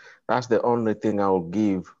her. That's the only thing I will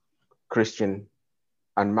give Christian,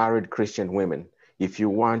 unmarried Christian women. If you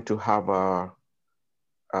want to have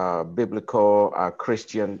a biblical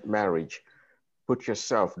Christian marriage, put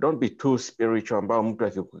yourself, don't be too spiritual, ambao mtu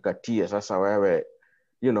akikukatia sasa wewe,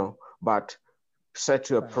 but set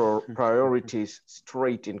your priorities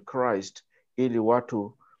straight in Christ. Ili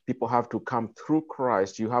watu, people have to come through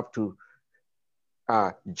Christ. You have to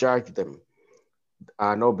judge them.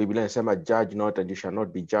 No, Biblia inasema judge not and you shall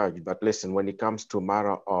not be judged. But listen, when it comes to a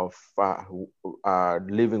matter of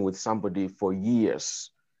living with somebody for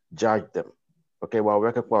years, judge them. Okay,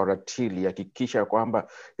 waweke kwa ratili, hakikisha kwamba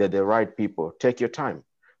they're the right people. Take your time.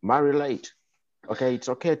 Marry late. Okay, it's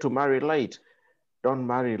okay to marry late. Don't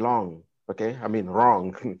marry long. Okay, I mean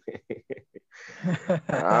wrong.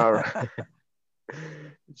 All right.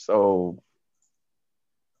 So,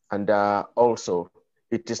 and also,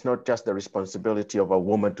 it is not just the responsibility of a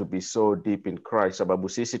woman to be so deep in Christ. Sababu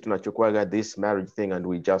sisi tunachukuaga this marriage thing and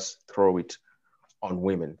we just throw it on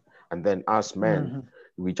women. And then us men,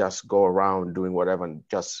 we just go around doing whatever and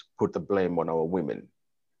just put the blame on our women.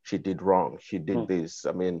 She did wrong. She did this.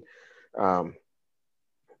 I mean,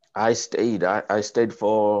 I stayed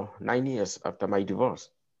for 9 years after my divorce,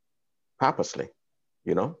 purposely,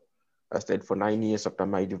 you know. I stayed for 9 years after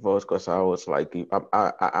my divorce because I was like,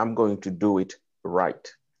 I'm going to do it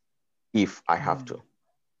right if I have to,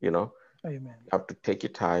 you know. Amen. You have to take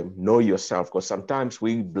your time, know yourself, because sometimes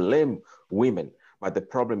we blame women, but the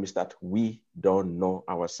problem is that we don't know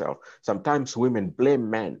ourselves. Sometimes women blame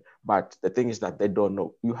men, but the thing is that they don't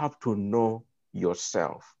know. You have to know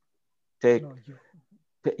yourself.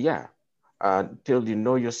 Until you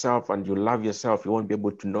know yourself and you love yourself, you won't be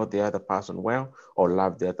able to know the other person well or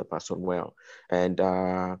love the other person well. And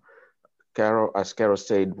Carol, as Carol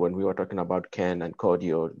said, when we were talking about Ken and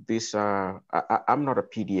Cordio, this, I'm not a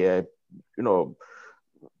PDA, you know,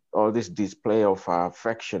 all this display of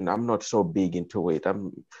affection, I'm not so big into it.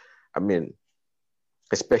 I mean,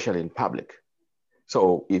 especially in public.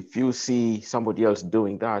 So if you see somebody else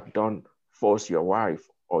doing that, don't force your wife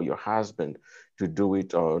or your husband to do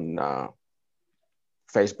it on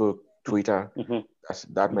Facebook, Twitter.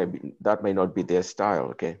 That may not be their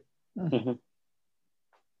style. Okay.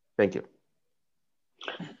 Thank you.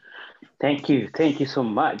 Thank you so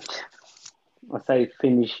much. As I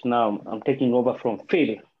finish now, I'm taking over from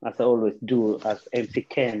Phil, as I always do, as MC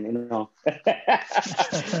Ken, you know.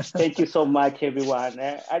 Thank you so much, everyone.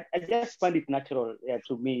 I just find it natural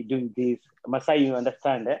to me doing this. Masai, you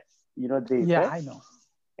understand, you know this? Yeah, I know.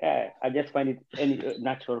 Yeah, I just find it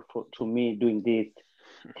natural to me doing this.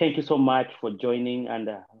 Thank you so much for joining, and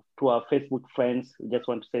to our Facebook friends, we just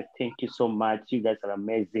want to say thank you so much. You guys are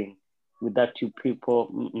amazing. Without you people,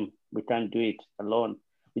 we can't do it alone.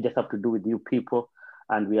 We just have to do with you people,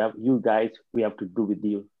 and we have you guys. We have to do with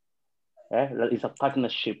you. It's a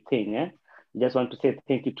partnership thing. We just want to say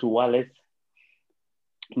thank you to Wallace,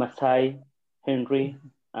 Masai, Henry,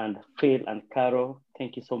 and Phil and Carol.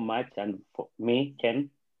 Thank you so much, and for me, Ken.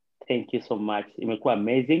 Thank you so much. Imekuwa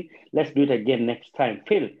amazing. Let's do it again next time.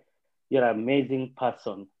 Phil, you're an amazing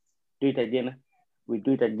person. Do it again. We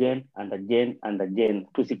do it again and again and again.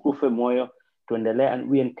 Tusikufe moyo, tuendelee, and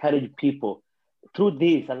we encourage people. Through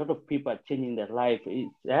this, a lot of people are changing their life.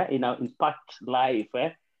 In our impact life.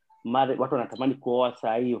 Watu wanatamani kuoa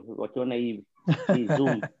saa hii, wakiona hii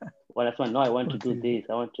Zoom. Wanasema, no, I want to do this.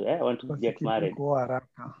 I want to get married. But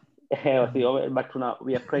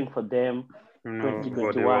we are praying for them.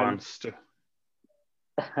 2021 to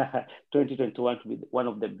 2021 to be one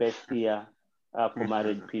of the best year for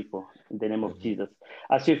married people, in the name of Jesus.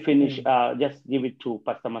 As we finish, just give it to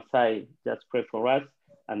Pastor Masai. Just pray for us,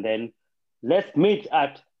 and then let's meet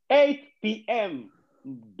at 8 p.m.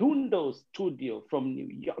 Dundo Studio from New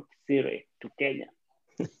York City to Kenya.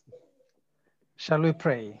 Shall we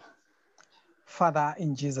pray? Father,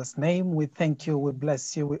 in Jesus' name, we thank you, we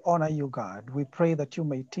bless you, we honor you, God. We pray that you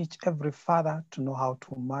may teach every father to know how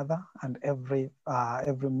to mother, and every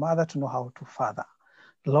mother to know how to father.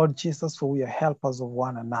 Lord Jesus, for we are helpers of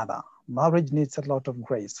one another. Marriage needs a lot of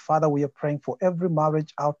grace. Father, we are praying for every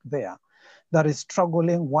marriage out there that is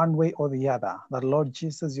struggling one way or the other, that Lord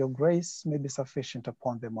Jesus, your grace may be sufficient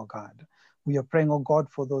upon them, O God. We are praying, oh God,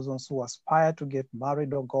 for those ones who aspire to get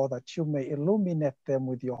married, oh God, that you may illuminate them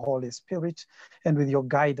with your Holy Spirit and with your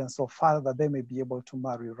guidance, oh Father, that they may be able to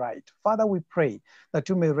marry right. Father, we pray that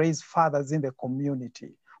you may raise fathers in the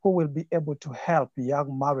community who will be able to help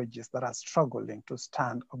young marriages that are struggling to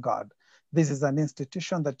stand, oh God. This is an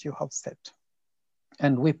institution that you have set.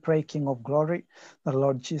 And we pray, King of Glory, the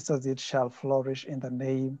Lord Jesus, it shall flourish in the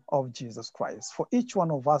name of Jesus Christ. For each one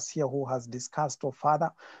of us here who has discussed, oh Father,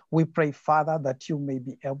 we pray, Father, that you may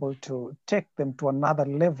be able to take them to another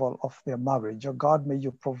level of their marriage. Oh God, may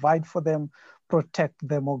you provide for them, protect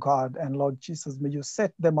them, oh God, and Lord Jesus, may you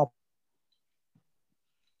set them up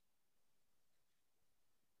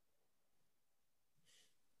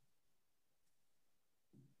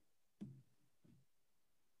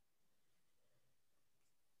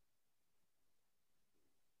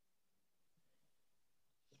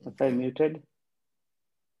Masai muted.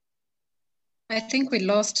 I think we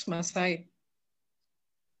lost Masai.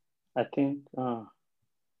 I think,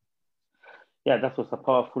 yeah, that was a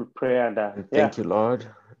powerful prayer. And, thank you, Lord,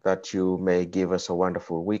 that you may give us a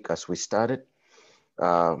wonderful week as we started.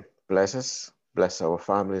 Bless us, bless our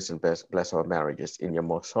families, and bless our marriages. In your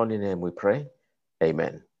most holy name we pray.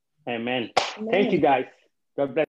 Amen. Amen. Thank you, guys. God bless.